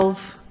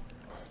 12.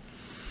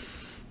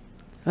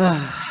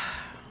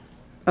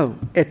 Oh,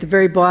 at the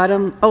very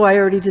bottom, oh, I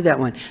already did that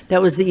one.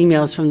 That was the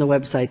emails from the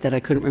website that I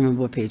couldn't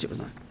remember what page it was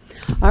on.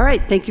 All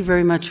right, thank you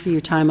very much for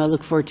your time. I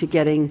look forward to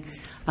getting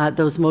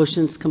those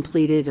motions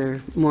completed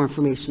or more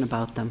information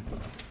about them.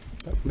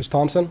 Ms.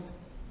 Thompson?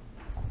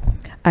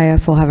 I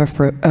also have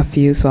a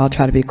few, so I'll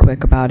try to be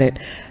quick about it.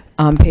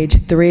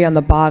 Page 3 on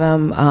the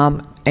bottom,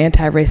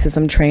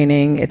 anti-racism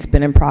training. It's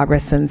been in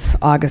progress since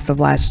August of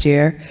last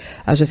year.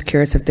 I was just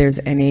curious if there's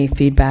any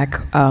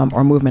feedback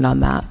or movement on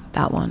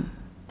that one.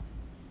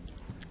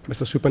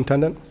 Mr.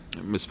 Superintendent?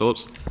 Ms.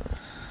 Phillips?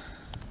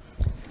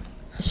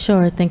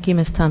 Sure, thank you,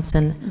 Ms.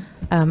 Thompson.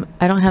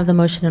 I don't have the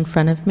motion in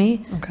front of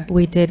me. Okay.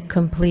 We did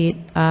complete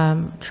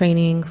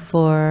training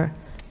for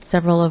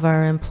several of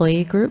our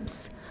employee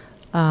groups,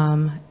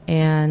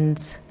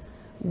 and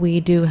we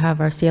do have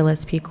our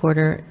CLSP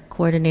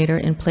coordinator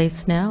in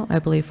place now, I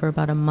believe for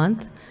about a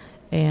month,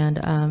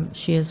 and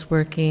she is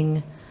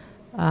working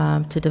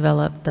to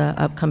develop the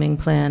upcoming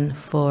plan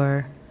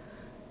for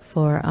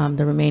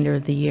the remainder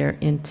of the year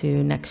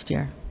into next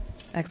year.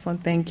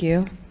 Excellent, thank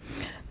you.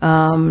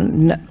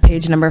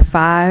 Page number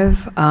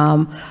 5,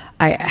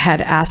 I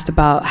had asked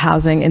about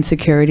housing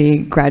insecurity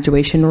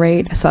graduation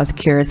rate, so I was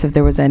curious if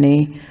there was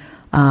any,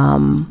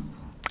 and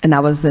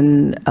that was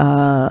in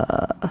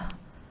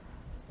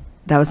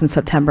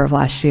September of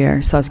last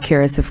year. So I was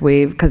curious if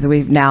because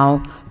we've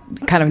now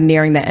kind of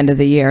nearing the end of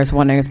the year, I was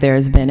wondering if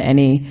there's been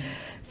any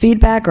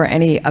feedback or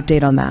any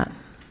update on that.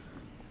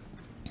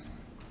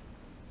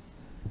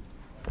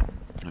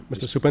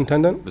 Mr.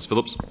 Superintendent? Ms.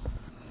 Phillips?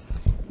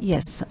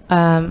 Yes,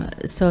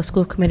 so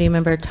School Committee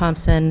Member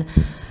Thompson,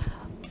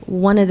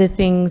 one of the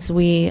things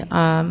we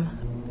came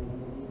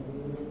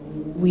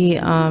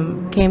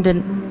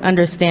to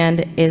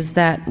understand is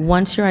that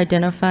once you're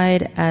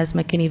identified as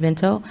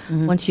McKinney-Vento,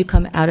 once you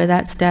come out of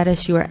that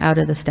status, you are out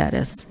of the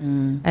status.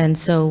 And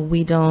so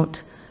we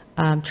don't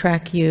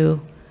track you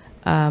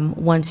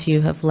once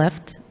you have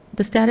left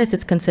the status.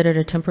 It's considered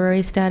a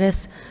temporary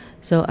status.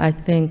 So I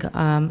think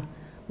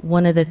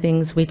one of the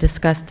things we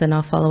discussed, and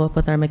I'll follow up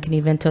with our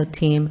McKinney-Vento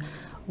team,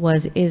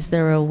 was is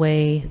there a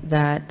way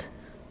that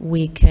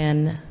we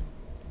can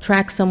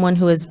track someone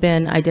who has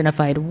been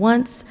identified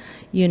once,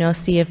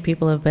 see if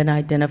people have been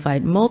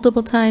identified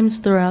multiple times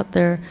throughout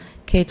their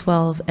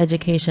K-12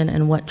 education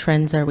and what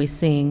trends are we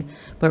seeing.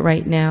 But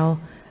right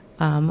now,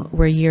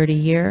 we're year to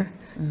year.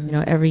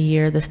 Every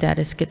year the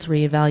status gets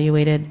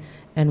reevaluated,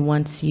 and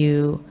once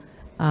you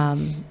are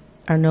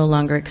no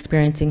longer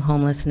experiencing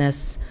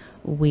homelessness,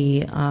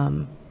 we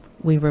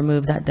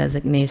remove that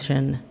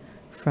designation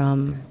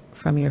from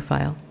your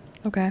file.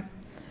 Okay.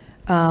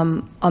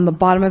 On the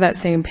bottom of that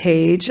same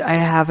page, I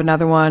have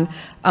another one,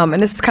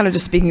 and this is kind of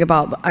just speaking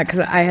about, because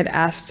I had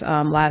asked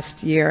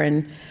last year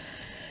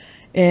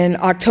in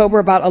October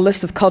about a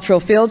list of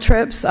cultural field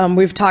trips.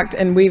 We've talked,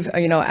 and we've,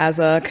 as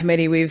a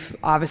committee, we've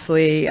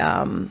obviously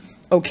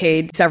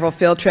okayed several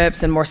field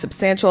trips and more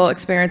substantial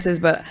experiences,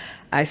 but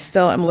I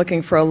still am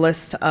looking for a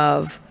list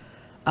of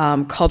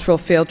cultural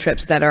field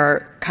trips that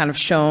are kind of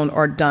shown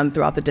or done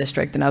throughout the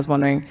district, and I was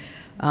wondering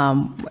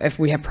if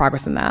we have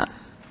progress in that.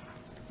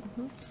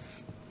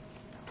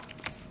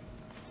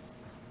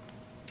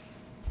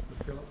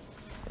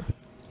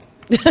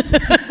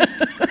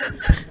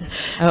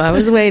 Oh, I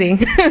was waiting.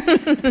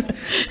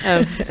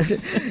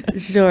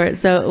 Sure.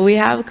 So we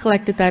have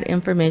collected that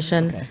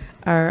information. Okay.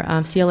 Our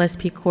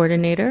CLSP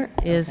coordinator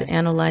is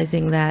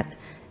analyzing that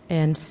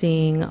and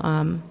seeing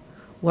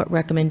what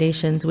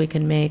recommendations we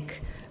can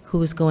make,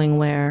 who's going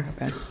where.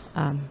 Okay.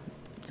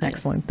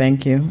 Excellent.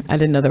 Thank you. I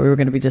didn't know that we were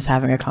going to be just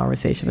having a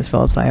conversation, Ms.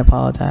 Phillips. I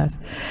apologize.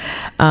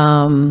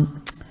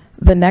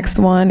 The next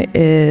one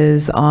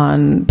is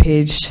on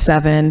page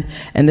 7,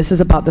 and this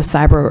is about the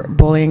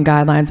cyberbullying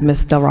guidelines.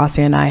 Ms. Del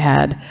Rossi and I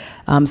had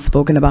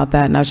spoken about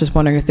that, and I was just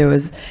wondering if there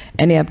was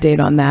any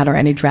update on that or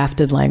any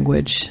drafted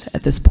language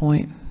at this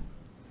point.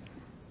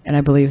 And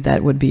I believe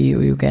that would be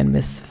you again,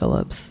 Ms.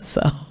 Phillips.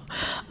 So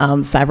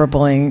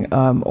cyberbullying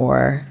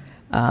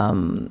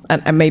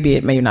and maybe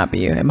it may not be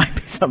you, it might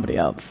be somebody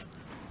else.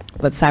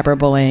 But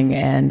cyberbullying,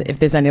 and if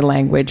there's any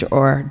language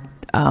or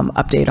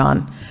update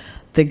on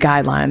the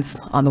guidelines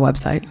on the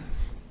website.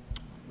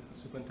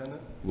 Mr. Superintendent?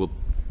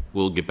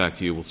 We'll get back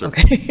to you. We'll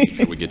certainly make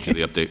sure we get you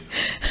the update.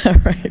 All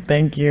right,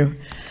 thank you.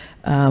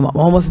 I'm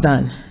almost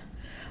done.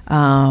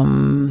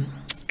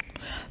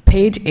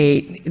 Page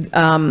 8.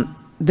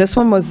 This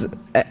one was,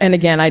 and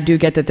again, I do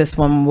get that this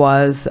one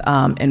was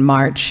in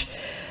March,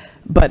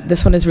 but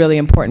this one is really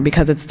important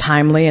because it's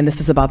timely, and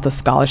this is about the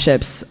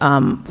scholarships.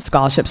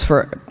 Scholarships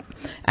for,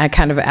 I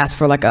kind of asked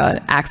for like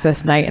a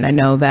access night, and I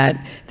know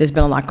that there's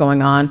been a lot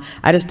going on.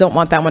 I just don't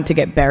want that one to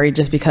get buried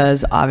just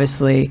because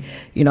obviously,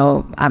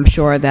 I'm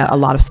sure that a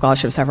lot of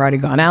scholarships have already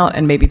gone out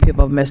and maybe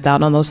people have missed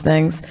out on those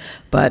things.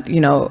 But,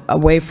 a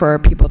way for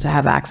people to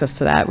have access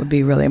to that would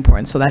be really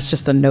important. So that's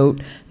just a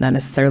note, not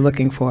necessarily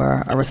looking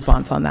for a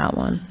response on that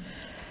one.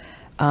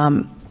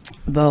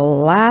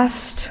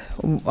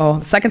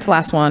 Second to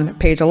last one,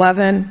 page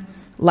 11,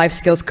 life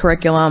skills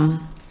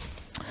curriculum.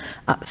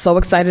 so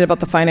excited about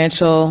the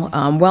financial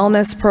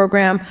wellness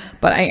program,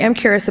 but I am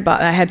curious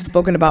about, I had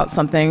spoken about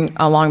something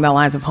along the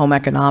lines of home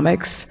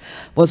economics.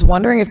 Was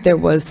wondering if there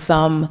was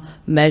some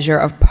measure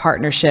of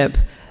partnership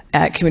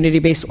at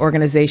community-based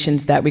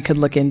organizations that we could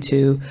look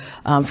into.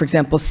 For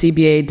example,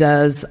 CBA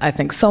does, I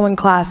think, sewing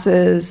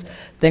classes,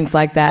 things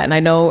like that. And I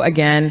know,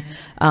 again,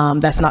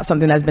 that's not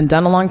something that's been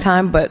done a long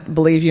time, but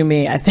believe you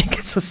me, I think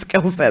it's a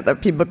skill set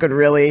that people could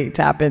really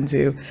tap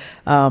into.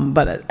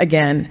 But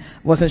again,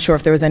 wasn't sure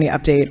if there was any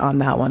update on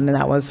that one. And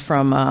that was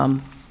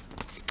from,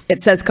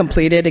 it says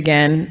completed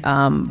again,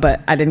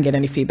 but I didn't get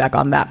any feedback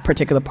on that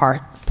particular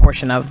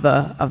portion of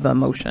the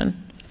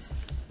motion.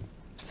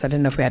 So I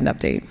didn't know if we had an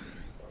update.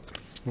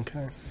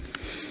 Okay.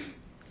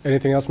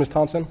 Anything else, Ms.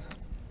 Thompson?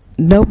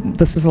 Nope,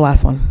 this is the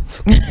last one.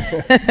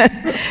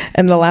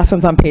 And the last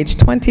one's on page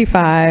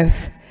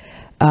 25.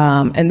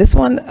 And this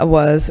one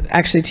was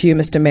actually to you,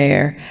 Mr.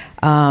 Mayor.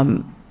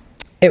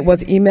 It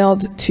was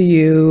emailed to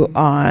you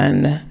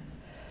on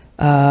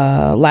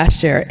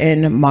last year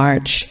in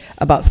March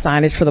about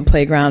signage for the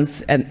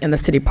playgrounds in the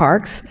city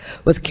parks.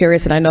 Was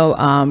curious, and I know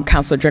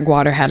Councilor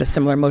Drinkwater had a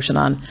similar motion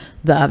on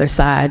the other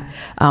side.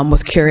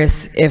 Was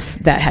curious if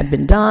that had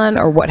been done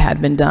or what had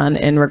been done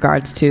in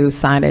regards to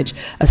signage,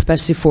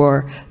 especially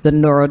for the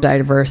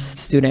neurodiverse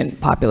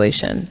student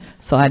population.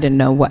 So I didn't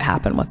know what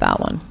happened with that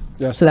one.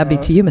 Yes, so that'd be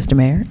to you, Mr.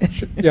 Mayor.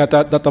 Yeah,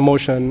 that the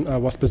motion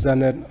was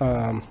presented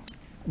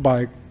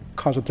by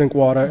Councilor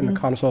Drinkwater in the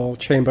council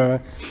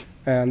chamber.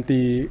 And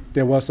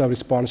there was a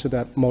response to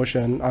that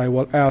motion. I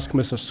will ask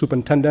Mr.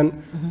 Superintendent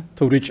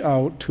to reach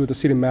out to the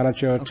city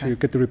manager to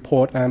get the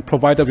report and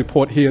provide the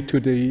report here to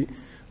the,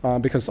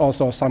 because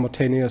also a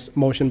simultaneous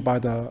motion by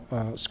the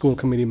school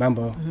committee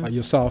member,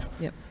 yourself,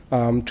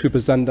 to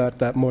present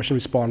that motion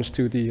response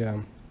to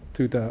the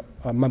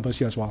members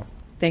here as well.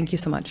 Thank you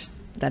so much.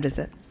 That is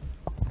it.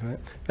 Okay.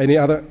 Any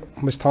other,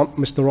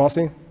 Mr.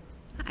 Rossi?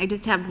 I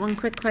just have one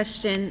quick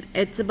question.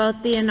 It's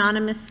about the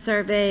anonymous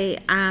survey.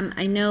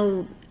 I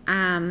know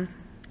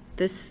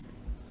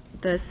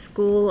the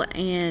school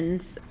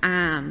and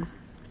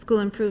School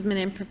Improvement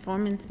and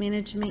Performance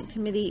Management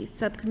Committee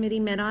subcommittee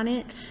met on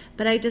it,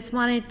 but I just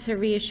wanted to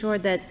reassure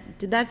that,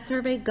 did that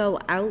survey go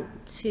out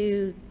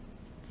to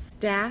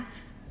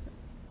staff?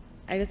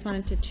 I just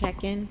wanted to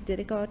check in. Did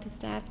it go out to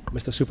staff?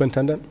 Mr.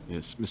 Superintendent?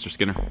 Yes, Mr.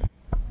 Skinner.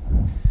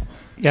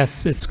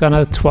 Yes, it's gone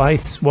out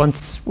twice.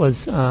 Once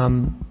was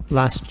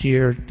last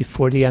year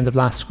before the end of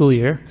last school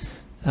year,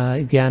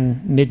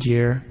 again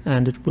mid-year,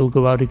 and it will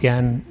go out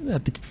again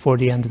before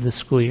the end of the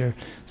school year.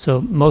 So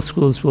most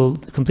schools will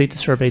complete the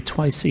survey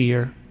twice a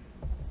year.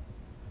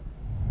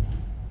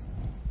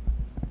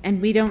 And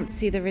we don't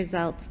see the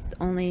results,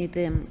 only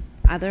the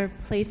other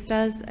place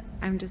does?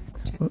 I'm just...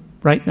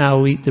 Right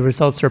now, the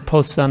results are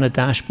posted on a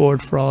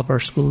dashboard for all of our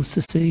schools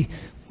to see.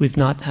 We've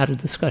not had a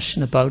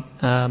discussion about,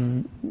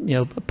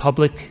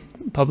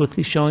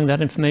 publicly showing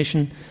that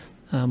information.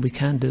 We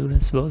can do it, I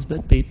suppose,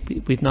 but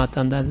we've not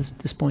done that at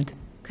this point.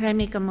 Could I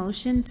make a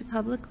motion to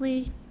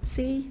publicly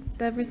see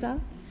the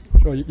results?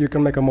 Sure, you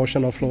can make a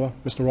motion on the floor,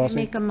 Mr. Rossi.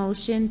 Make a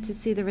motion to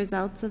see the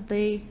results of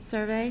the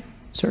survey?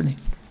 Certainly.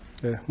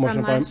 Yeah,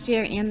 motion From last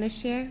year and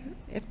this year?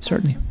 If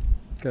Certainly.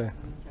 Okay.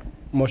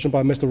 Motion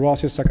by Mr.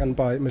 Rossi, second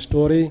by Ms.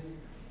 Doherty.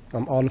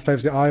 All in favor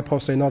say aye,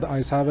 opposed say no. The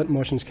ayes have it.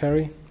 Motion's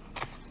carry.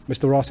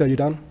 Mr. Rossi, are you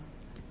done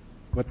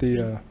with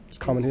the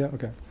comment here?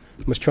 Okay.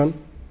 Ms. Chun?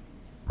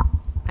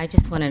 I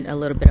just wanted a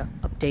little bit of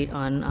update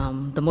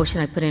on the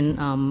motion I put in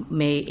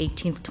May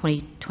 18th,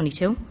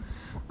 2022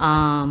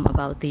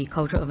 about the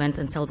cultural events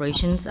and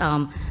celebrations.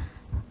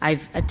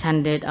 I've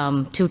attended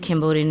 2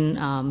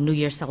 Cambodian New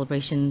Year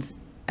celebrations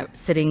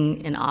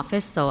sitting in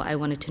office, so I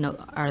wanted to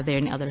know, are there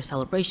any other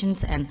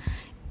celebrations and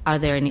are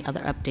there any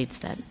other updates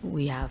that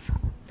we have?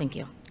 Thank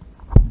you.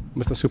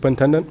 Mr.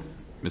 Superintendent?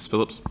 Ms.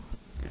 Phillips?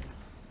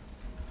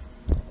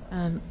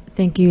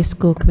 Thank you,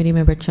 School Committee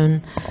Member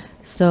Chun.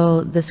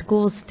 So the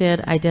schools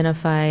did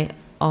identify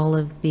all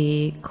of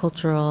the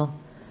cultural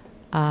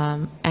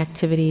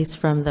activities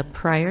from the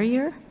prior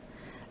year,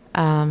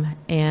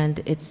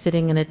 and it's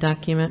sitting in a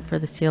document for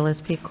the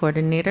CLSP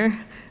coordinator,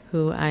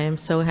 who I am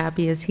so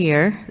happy is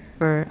here.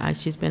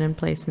 She's been in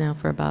place now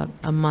for about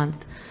a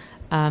month.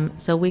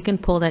 So we can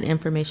pull that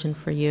information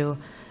for you,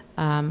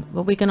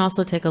 but we can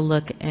also take a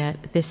look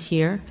at this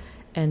year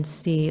and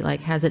see, like,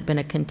 has it been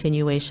a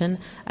continuation?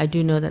 I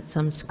do know that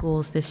some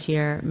schools this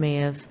year may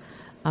have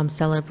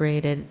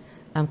celebrated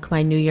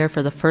Khmer New Year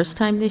for the first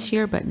time this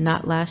year, but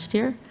not last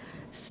year.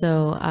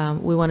 So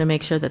we want to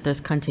make sure that there's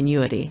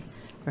continuity,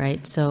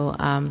 right? So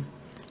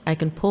I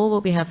can pull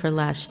what we have for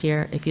last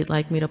year. If you'd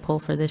like me to pull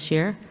for this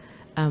year,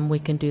 we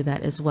can do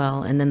that as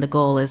well. And then the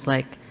goal is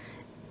like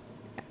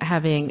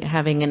having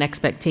an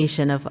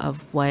expectation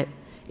of what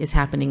is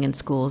happening in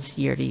schools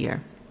year to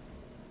year.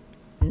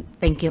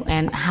 Thank you.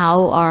 And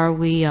how are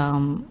we,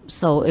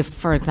 so if,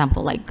 for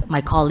example, like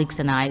my colleagues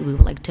and I, we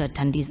would like to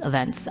attend these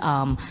events,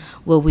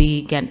 will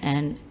we get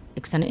an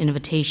extended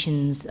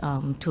invitations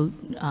to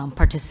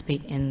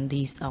participate in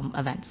these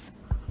events?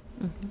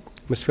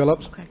 Ms.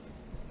 Phillips? Okay.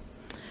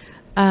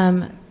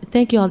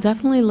 Thank you. I'll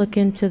definitely look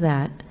into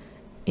that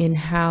in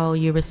how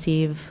you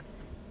receive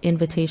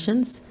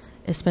invitations,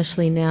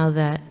 especially now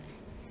that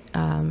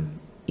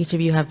each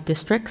of you have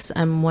districts.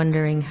 I'm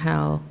wondering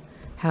how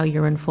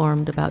you're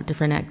informed about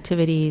different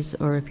activities,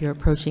 or if you're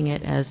approaching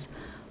it as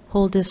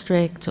whole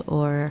district,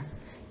 or,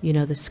 you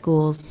know, the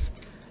schools,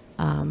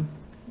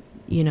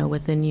 you know,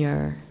 within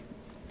your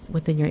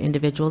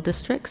individual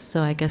districts.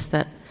 So I guess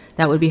that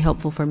would be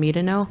helpful for me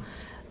to know.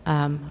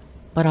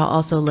 But I'll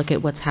also look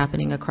at what's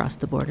happening across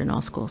the board in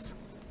all schools.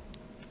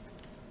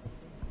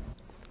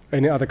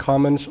 Any other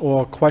comments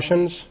or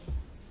questions?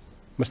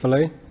 Mr.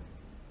 Lay?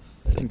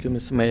 Thank you,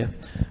 Mr. Mayor.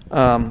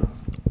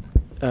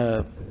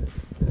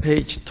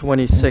 Page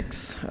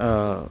 26,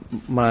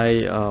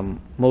 my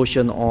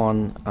motion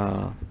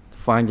on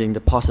finding the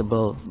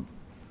possible,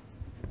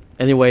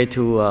 any way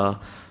to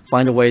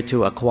find a way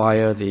to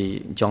acquire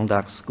the John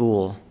Dark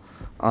School.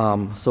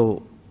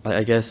 So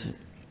I guess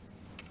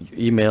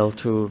email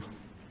to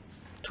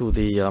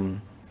the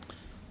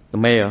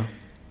mayor,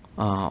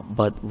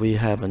 but we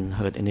haven't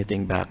heard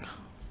anything back,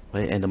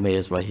 right? And the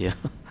mayor's right here.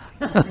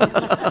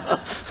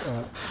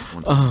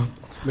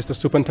 Mr.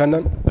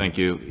 Superintendent? Thank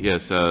you.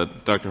 Yes,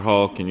 Dr.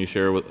 Hall, can you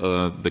share with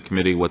the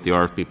committee what the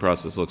RFP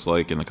process looks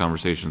like and the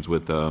conversations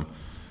with the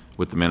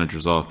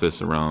manager's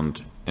office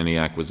around any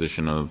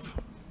acquisition of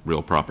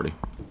real property?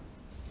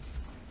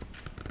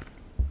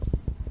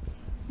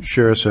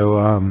 Sure.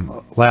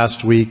 So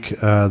last week,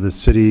 the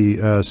city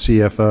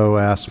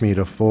CFO asked me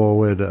to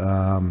forward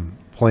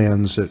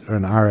plans,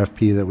 an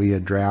RFP that we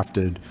had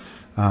drafted,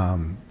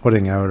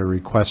 putting out a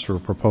request for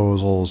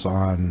proposals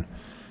on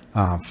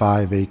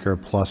 5-acre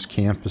plus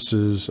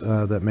campuses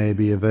that may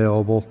be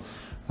available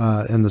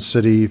in the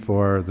city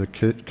for the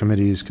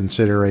committee's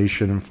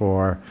consideration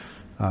for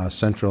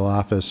central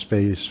office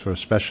space, for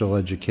special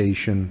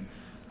education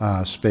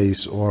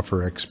space, or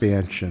for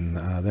expansion.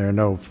 There are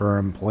no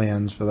firm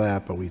plans for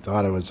that, but we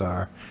thought it was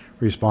our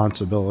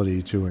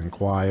responsibility to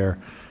inquire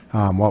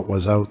what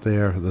was out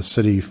there. The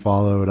city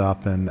followed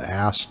up and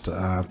asked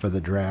for the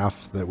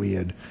draft that we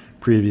had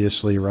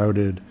previously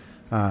routed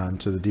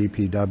to the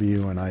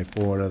DPW, and I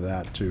forwarded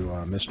that to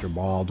Mr.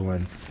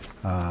 Baldwin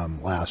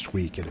last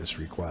week at his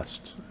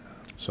request.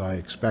 So I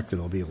expect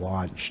it'll be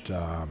launched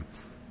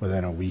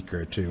within a week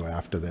or two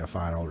after their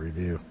final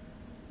review.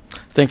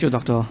 Thank you,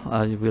 Doctor.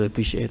 I really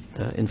appreciate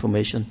the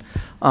information.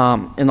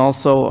 And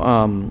also,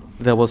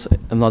 there was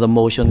another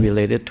motion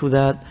related to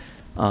that,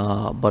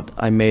 but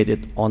I made it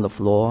on the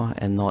floor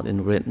and not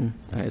in written.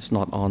 It's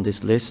not on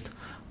this list,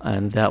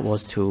 and that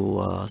was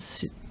to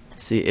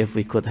see if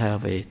we could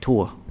have a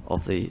tour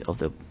of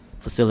the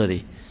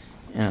facility.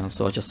 And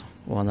so I just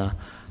want to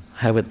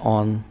have it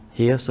on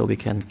here so we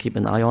can keep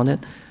an eye on it,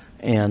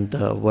 and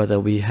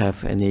whether we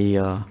have any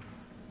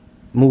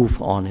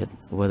move on it,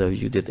 whether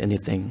you did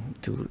anything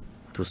to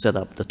set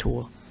up the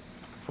tour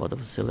for the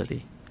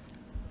facility.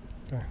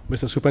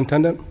 Mr.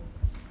 Superintendent?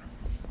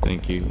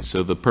 Thank you.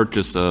 So the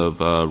purchase of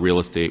real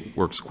estate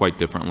works quite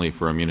differently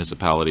for a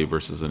municipality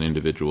versus an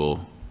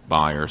individual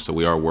buyer. So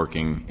we are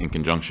working in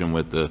conjunction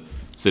with the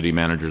city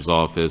manager's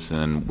office,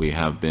 and we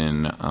have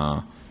been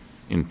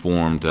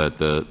informed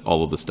that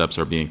all of the steps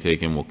are being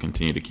taken. We'll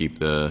continue to keep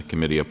the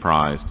committee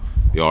apprised.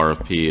 The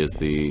RFP is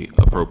the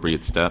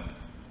appropriate step.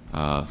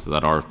 So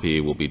that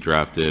RFP will be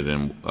drafted,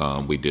 and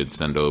we did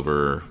send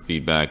over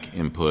feedback,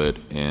 input,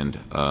 and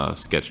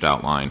sketched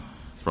outline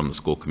from the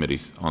school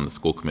committees on the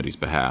school committee's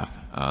behalf.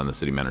 And the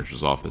city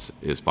manager's office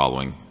is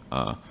following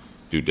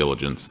due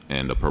diligence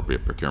and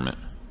appropriate procurement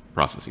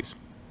processes.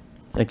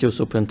 Thank you,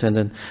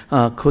 Superintendent.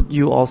 Could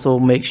you also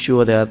make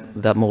sure that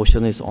that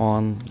motion is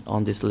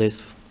on this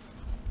list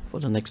for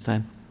the next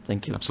time?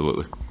 Thank you.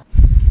 Absolutely.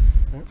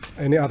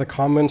 Any other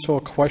comments or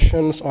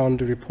questions on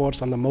the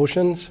reports on the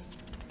motions?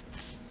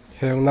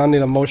 Hearing none,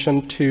 need a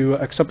motion to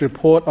accept the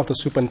report of the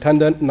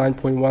superintendent,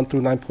 9.1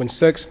 through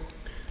 9.6,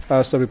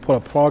 as a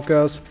report of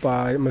progress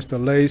by Mr.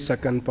 Lay,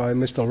 second by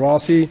Mr.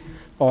 Rossi.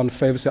 All in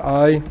favor, say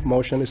aye.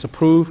 Motion is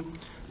approved.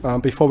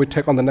 Before we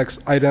take on the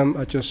next item,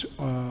 I just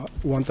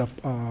want the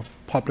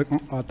public,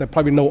 they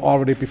probably know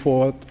already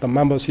before the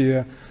members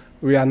here,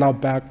 we are now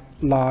back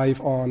live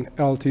on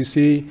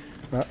LTC.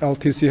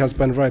 LTC has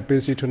been very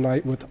busy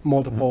tonight with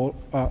multiple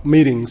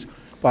meetings,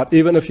 but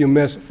even if you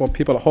miss, for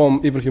people at home,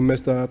 even if you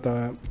miss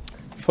the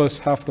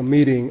first half of the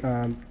meeting,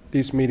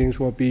 these meetings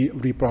will be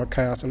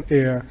rebroadcast and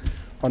air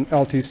on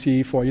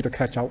LTC for you to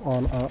catch up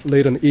on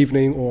later in the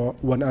evening or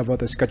whenever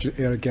the schedule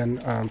air again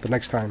the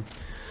next time.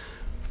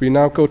 We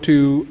now go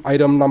to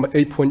item number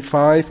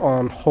 8.5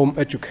 on home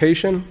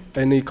education.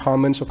 Any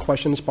comments or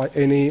questions by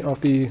any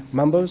of the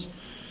members?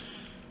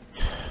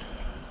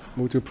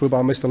 Move to approve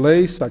by Mr.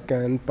 Lay,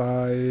 second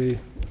by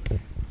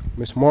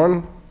Ms.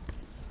 Moran.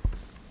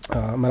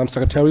 Madam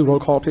Secretary, roll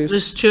call, please.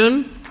 Ms.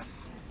 Chun?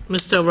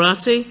 Mr.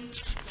 Rossi?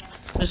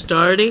 Ms.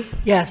 Doherty?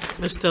 Yes.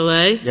 Mr.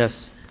 Lay?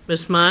 Yes.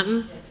 Ms.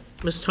 Martin?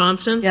 Ms.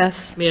 Thompson?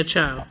 Yes. Mayor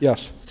Chow?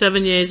 Yes.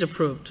 7 yeas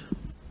approved.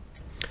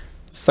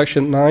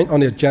 Section 9 on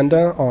the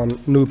agenda on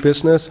new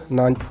business,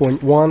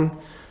 9.1,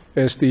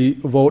 is the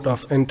vote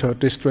of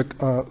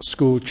inter-district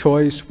school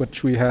choice,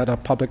 which we had a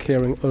public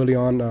hearing early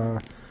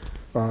on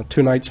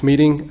tonight's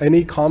meeting.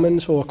 Any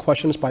comments or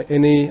questions by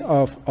any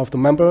of the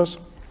members?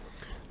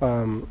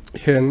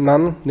 Hearing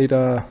none, need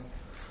a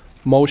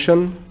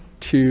motion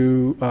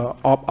to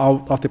opt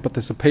out of the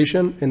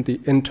participation in the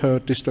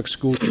inter-district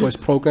school choice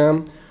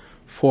program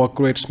for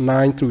grades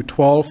 9 through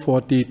 12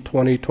 for the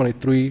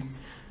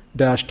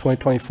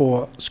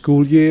 2023-2024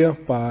 school year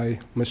by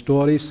Ms.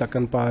 Doherty,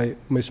 second by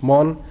Ms.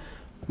 Mon.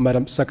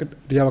 Madam Secretary,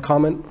 do you have a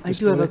comment? I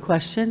do have a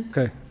question.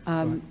 Okay.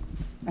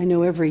 I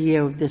know every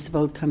year this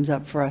vote comes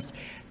up for us.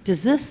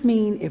 Does this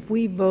mean if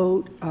we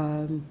vote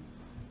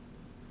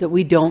that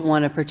we don't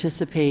want to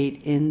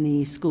participate in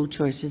the school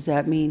choice, does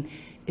that mean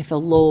if a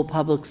Lowell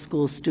Public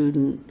School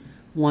student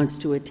wants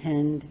to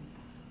attend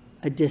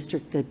a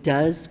district that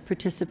does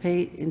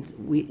participate,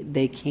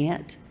 they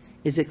can't?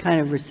 Is it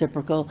kind of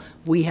reciprocal?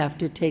 We have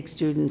to take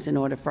students in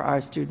order for our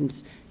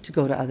students to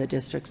go to other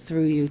districts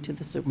through you to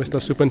the superintendent?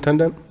 Mr.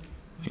 Superintendent?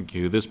 Thank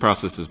you. This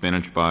process is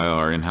managed by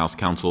our in-house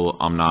counsel.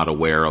 I'm not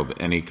aware of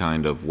any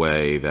kind of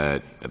way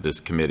that this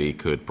committee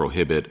could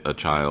prohibit a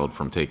child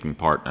from taking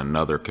part in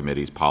another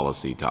committee's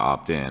policy to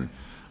opt in.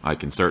 I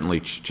can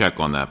certainly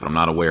check on that, but I'm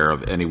not aware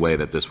of any way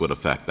that this would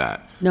affect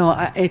that. No,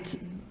 it's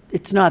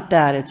not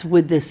that. It's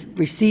would this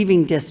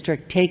receiving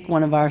district take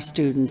one of our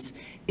students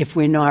if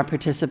we're not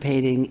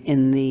participating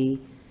in the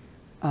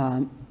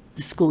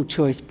school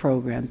choice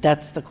program?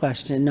 That's the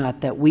question, not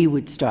that we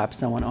would stop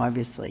someone,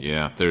 obviously.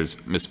 Yeah, there's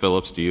Ms.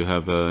 Phillips. Do you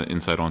have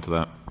insight onto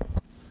that?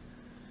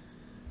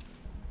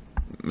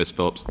 Ms.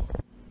 Phillips?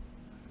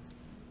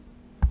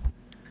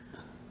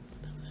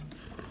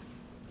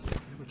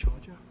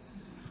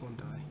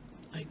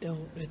 I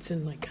don't. It's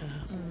in my car.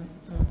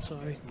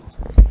 Sorry.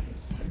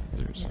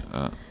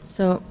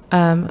 So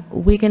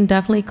we can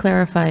definitely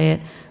clarify it.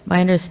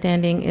 My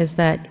understanding is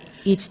that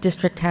each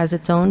district has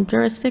its own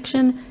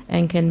jurisdiction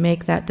and can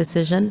make that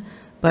decision,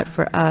 but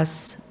for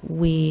us,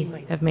 we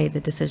have made the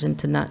decision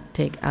to not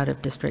take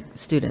out-of-district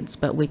students,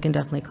 but we can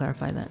definitely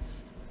clarify that.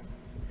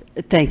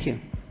 Thank you.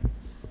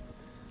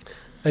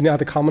 Any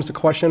other comments or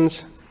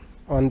questions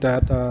on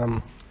that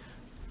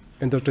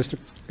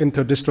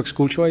inter-district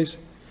school choice?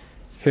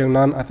 Hearing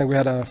none, I think we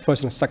had a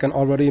first and a second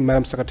already.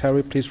 Madam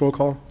Secretary, please roll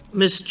call.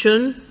 Ms.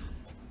 Chun?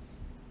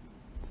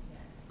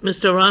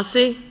 Mr.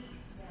 Rossi?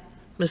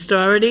 Ms.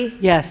 Doherty?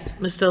 Yes.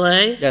 Mr.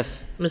 Lay?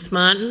 Yes. Ms.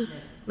 Martin?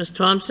 Ms.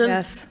 Thompson?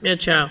 Yes. Mayor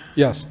Chow?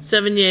 Yes.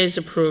 7 yeas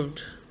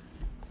approved.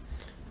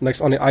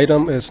 Next on the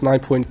item is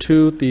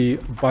 9.2, the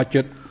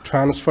budget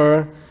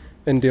transfer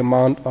in the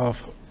amount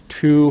of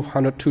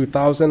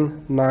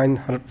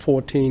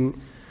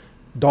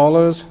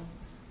 $202,914.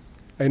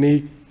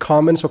 Any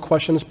comments or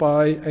questions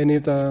by any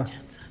of the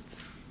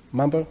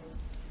member?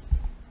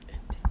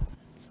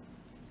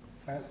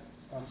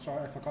 I'm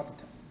sorry, I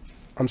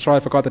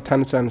forgot the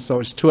 10 cents. So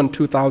it's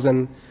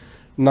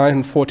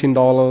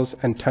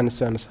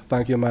 $202,914.10.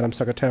 Thank you, Madam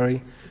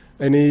Secretary.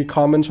 Any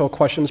comments or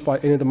questions by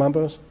any of the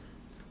members?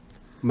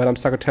 Madam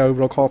Secretary,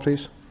 roll call,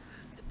 please.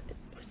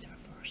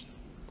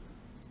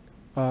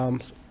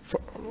 The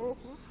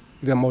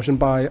motion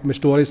by Ms.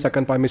 Doherty,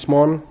 second by Ms.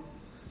 Morn.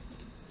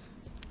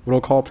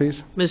 Roll call,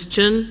 please. Ms.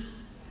 Chun?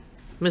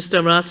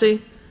 Mr.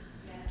 Rossi?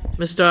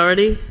 Ms.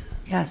 Doherty?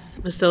 Yes.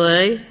 Mr.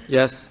 Lay?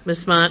 Yes.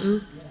 Ms.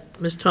 Martin?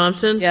 Ms.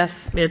 Thompson?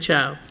 Yes. Mayor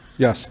Chow?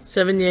 Yes.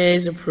 7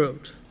 yeas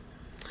approved.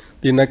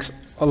 The next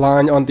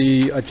line on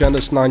the agenda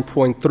is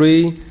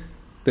 9.3.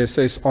 This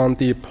is on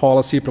the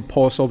policy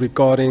proposal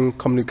regarding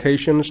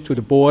communications to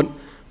the board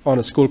on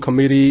the school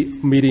committee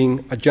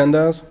meeting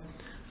agendas.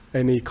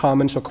 Any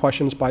comments or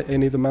questions by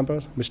any of the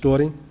members? Ms.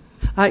 Doherty?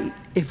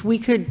 If we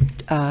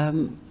could,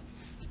 I'm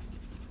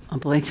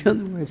blanking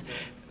on the words.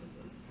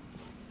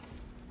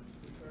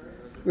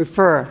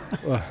 Refer.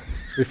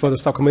 Refer the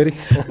subcommittee?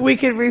 We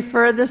could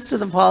refer this to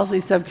the policy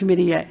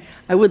subcommittee.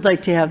 I would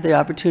like to have the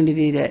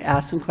opportunity to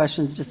ask some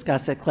questions,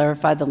 discuss it,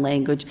 clarify the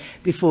language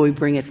before we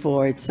bring it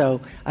forward.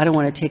 So I don't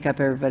want to take up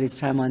everybody's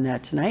time on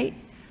that tonight.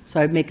 So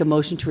I'd make a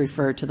motion to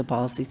refer it to the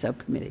policy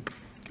subcommittee.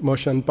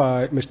 Motion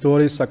by Ms.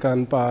 Doherty,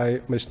 second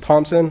by Ms.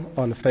 Thompson.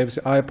 On the favor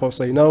say aye, opposed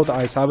say no. The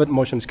ayes have it.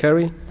 Motion is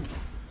carried.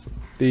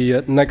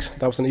 The next,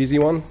 that was an easy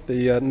one.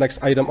 The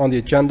next item on the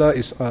agenda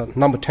is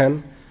number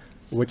 10,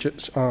 which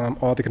is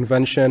all the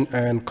convention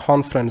and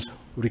conference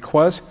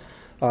requests.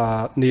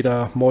 Need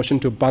a motion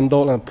to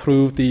bundle and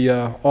approve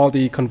all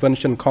the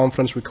convention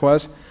conference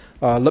requests.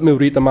 Let me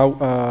read them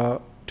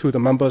out to the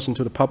members and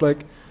to the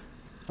public.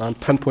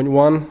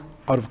 10.1,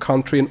 out of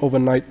country and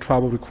overnight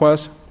travel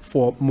request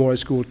for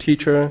Morris School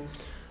teacher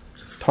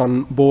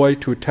Ton Boy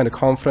to attend a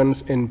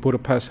conference in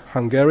Budapest,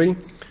 Hungary.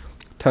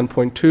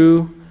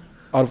 10.2,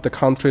 out of the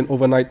country and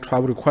overnight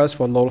travel request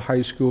for Lowell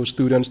High School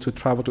students to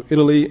travel to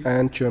Italy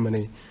and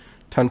Germany.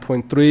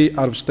 10.3,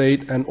 out of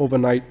state and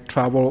overnight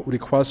travel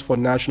request for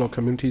National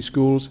Community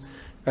Schools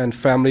and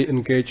Family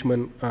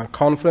Engagement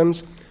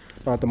Conference.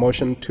 The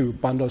motion to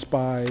bundle is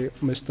by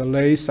Mr.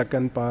 Lay,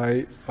 second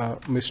by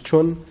Ms.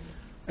 Chun.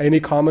 Any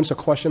comments or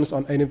questions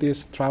on any of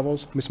these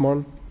travels? Ms.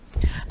 Morn?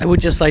 I would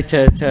just like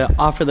to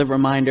offer the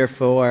reminder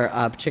for,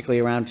 particularly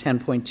around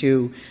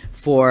 10.2,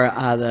 for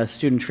the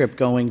student trip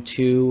going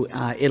to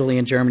Italy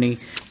and Germany,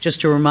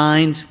 just to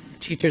remind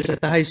teachers at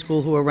the high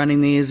school who are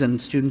running these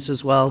and students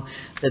as well,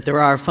 that there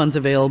are funds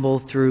available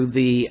through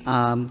the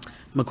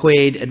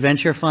McQuaid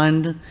Adventure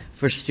Fund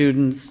for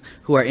students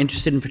who are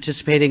interested in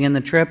participating in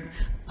the trip,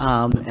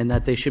 and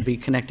that they should be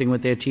connecting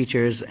with their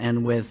teachers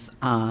and with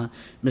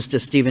Mr.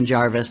 Stephen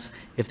Jarvis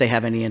if they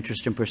have any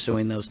interest in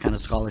pursuing those kind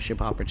of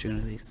scholarship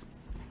opportunities.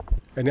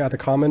 Any other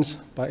comments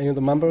by any of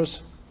the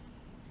members?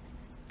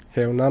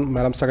 Hearing none,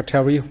 Madam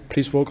Secretary,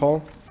 please roll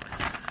call.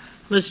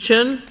 Ms.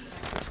 Chun,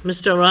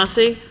 Mr.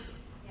 Rossi,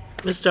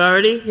 Ms.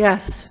 Doherty,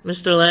 Yes.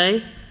 Mr.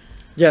 Lay,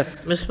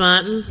 Yes. Ms.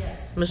 Martin,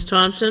 Ms.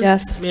 Thompson.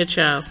 Yes. Mia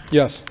Chow.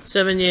 Yes.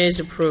 7 yeas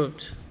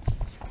approved.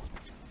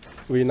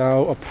 We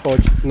now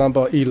approach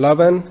number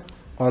 11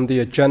 on the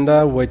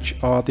agenda, which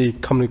are the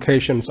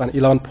communications. And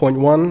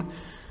 11.1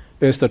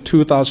 is the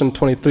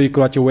 2023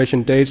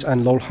 graduation dates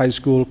and Lowell High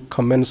School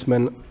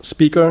commencement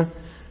speaker.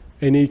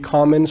 Any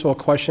comments or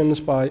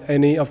questions by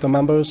any of the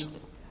members?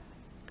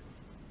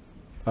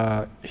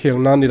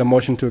 Hearing none, need a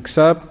motion to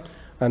accept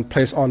and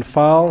place on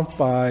file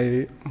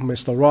by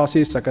Mr.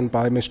 Rossi, second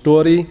by Ms.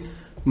 Doherty.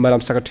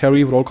 Madam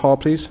Secretary, roll call,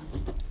 please.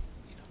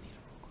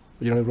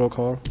 You don't need roll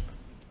call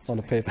on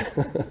the paper.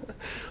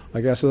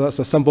 I guess that's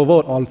a simple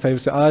vote. All in favor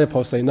say aye,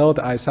 opposed say no.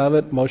 The ayes have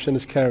it. Motion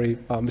is carried.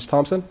 Ms.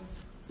 Thompson?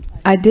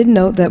 I did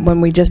note that when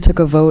we just took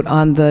a vote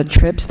on the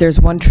trips, there's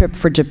one trip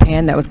for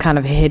Japan that was kind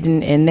of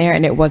hidden in there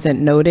and it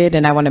wasn't noted,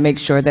 and I want to make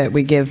sure that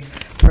we give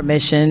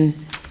permission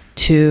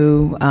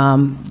to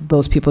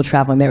those people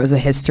traveling there. It was a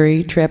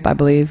history trip, I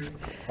believe.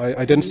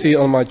 I didn't see it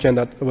on my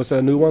agenda. Was it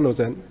a new one? Or was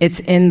it?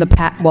 It's in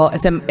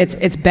the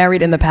it's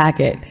buried in the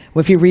packet.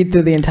 If you read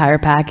through the entire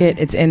packet,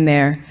 it's in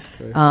there.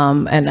 Okay.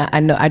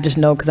 And I just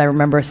know because I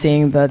remember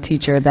seeing the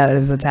teacher that it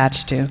was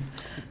attached to.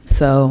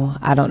 So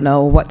I don't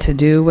know what to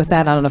do with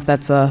that. I don't know if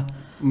that's a.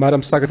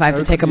 Madam Secretary, if I have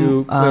to take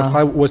you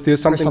clarify, was there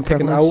something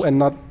taken privilege out and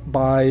not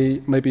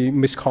by maybe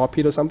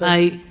miscopied or something?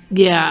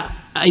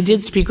 I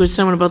did speak with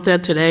someone about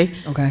that today.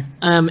 Okay.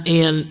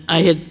 And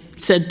I had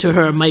said to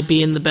her it might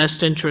be in the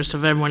best interest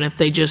of everyone if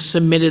they just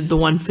submitted the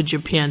one for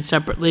Japan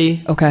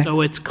separately. Okay.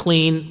 So it's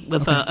clean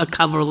with a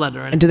cover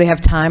letter. And do they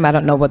have time? I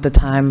don't know what the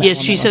time.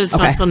 Yes, she said it's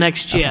not till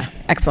next year.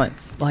 Okay. Excellent.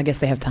 Well, I guess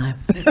they have time.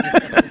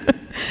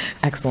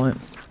 Excellent.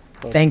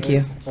 Thank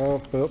you.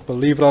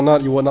 Believe it or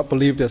not, you will not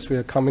believe this. We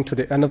are coming to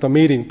the end of the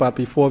meeting, but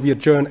before we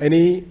adjourn,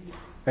 any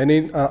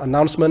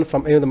announcement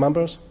from any of the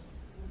members?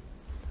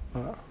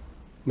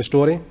 Ms.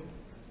 Doherty?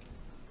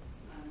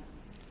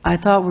 I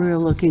thought we were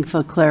looking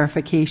for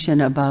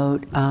clarification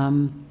about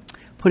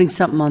putting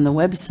something on the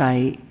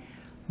website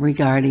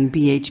regarding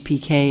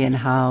BHPK and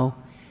how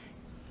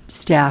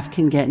staff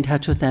can get in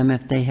touch with them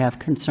if they have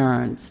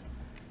concerns.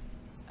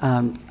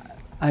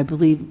 I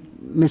believe,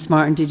 Ms.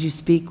 Martin, did you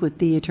speak with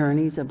the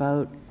attorneys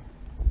about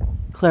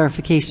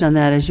clarification on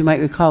that? As you might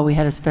recall, we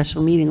had a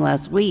special meeting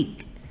last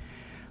week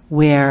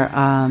where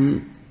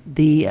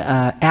the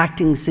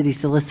acting city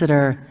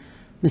solicitor,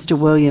 Mr.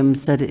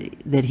 Williams, said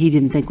that he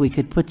didn't think we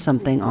could put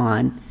something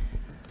on,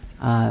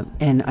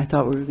 and I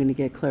thought we were going to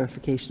get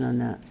clarification on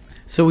that.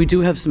 So we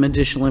do have some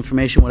additional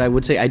information. What I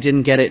would say, I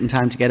didn't get it in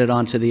time to get it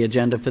onto the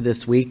agenda for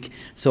this week,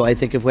 so I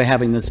think if we're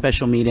having the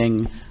special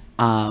meeting,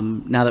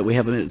 now that we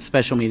have a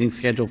special meeting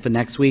scheduled for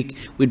next week,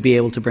 we'd be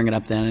able to bring it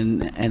up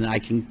then, and I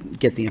can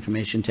get the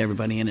information to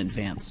everybody in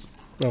advance.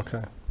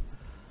 Okay.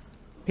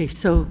 Okay,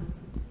 so.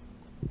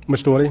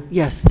 Ms. Doherty?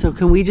 Yes, so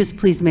can we just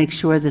please make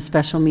sure the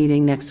special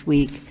meeting next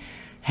week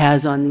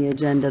has on the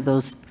agenda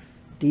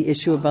the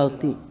issue about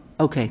the,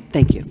 okay,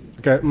 thank you.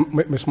 Okay,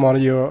 Ms.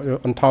 Martin, you're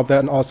on top of that,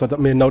 and also let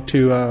me note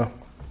to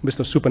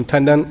Mr.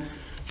 Superintendent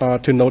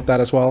to note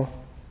that as well.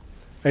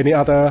 Any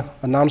other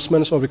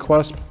announcements or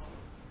requests?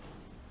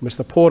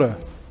 Mr. Porter.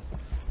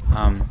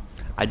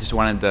 I just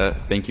wanted to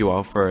thank you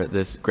all for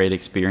this great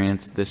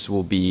experience. This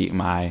will be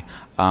my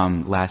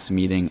last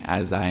meeting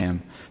as I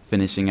am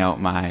finishing out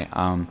my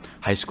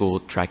high school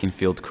track and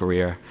field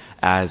career,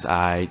 as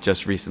I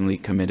just recently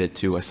committed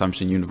to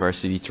Assumption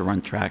University to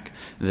run track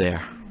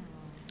there.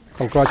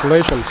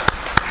 Congratulations.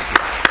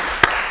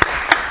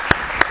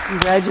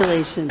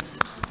 Congratulations.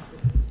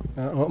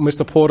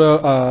 Mr.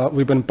 Porter,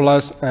 we've been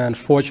blessed and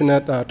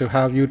fortunate to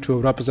have you to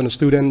represent the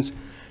students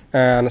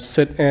and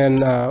sit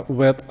in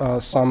with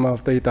some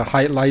of the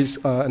highlights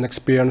and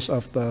experience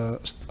of the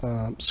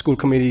school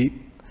committee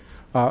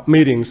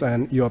meetings,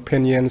 and your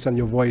opinions and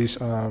your voice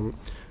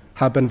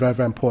have been very,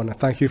 very important.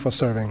 Thank you for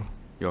serving.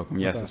 You're welcome.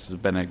 Yes, this has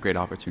been a great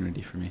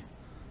opportunity for me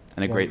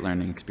and a great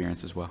learning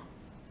experience as well.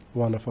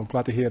 Wonderful. I'm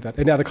glad to hear that.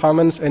 Any other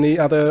comments? Any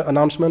other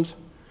announcements?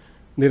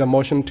 Need a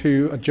motion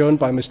to adjourn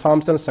by Ms.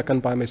 Thompson,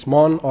 second by Ms.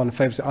 Mon. All in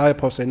favor say aye,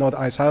 opposed say no. The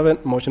ayes have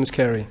it. Motion is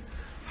carried.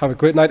 Have a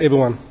great night,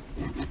 everyone.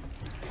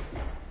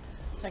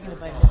 Seconded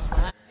by Ms.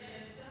 Martin.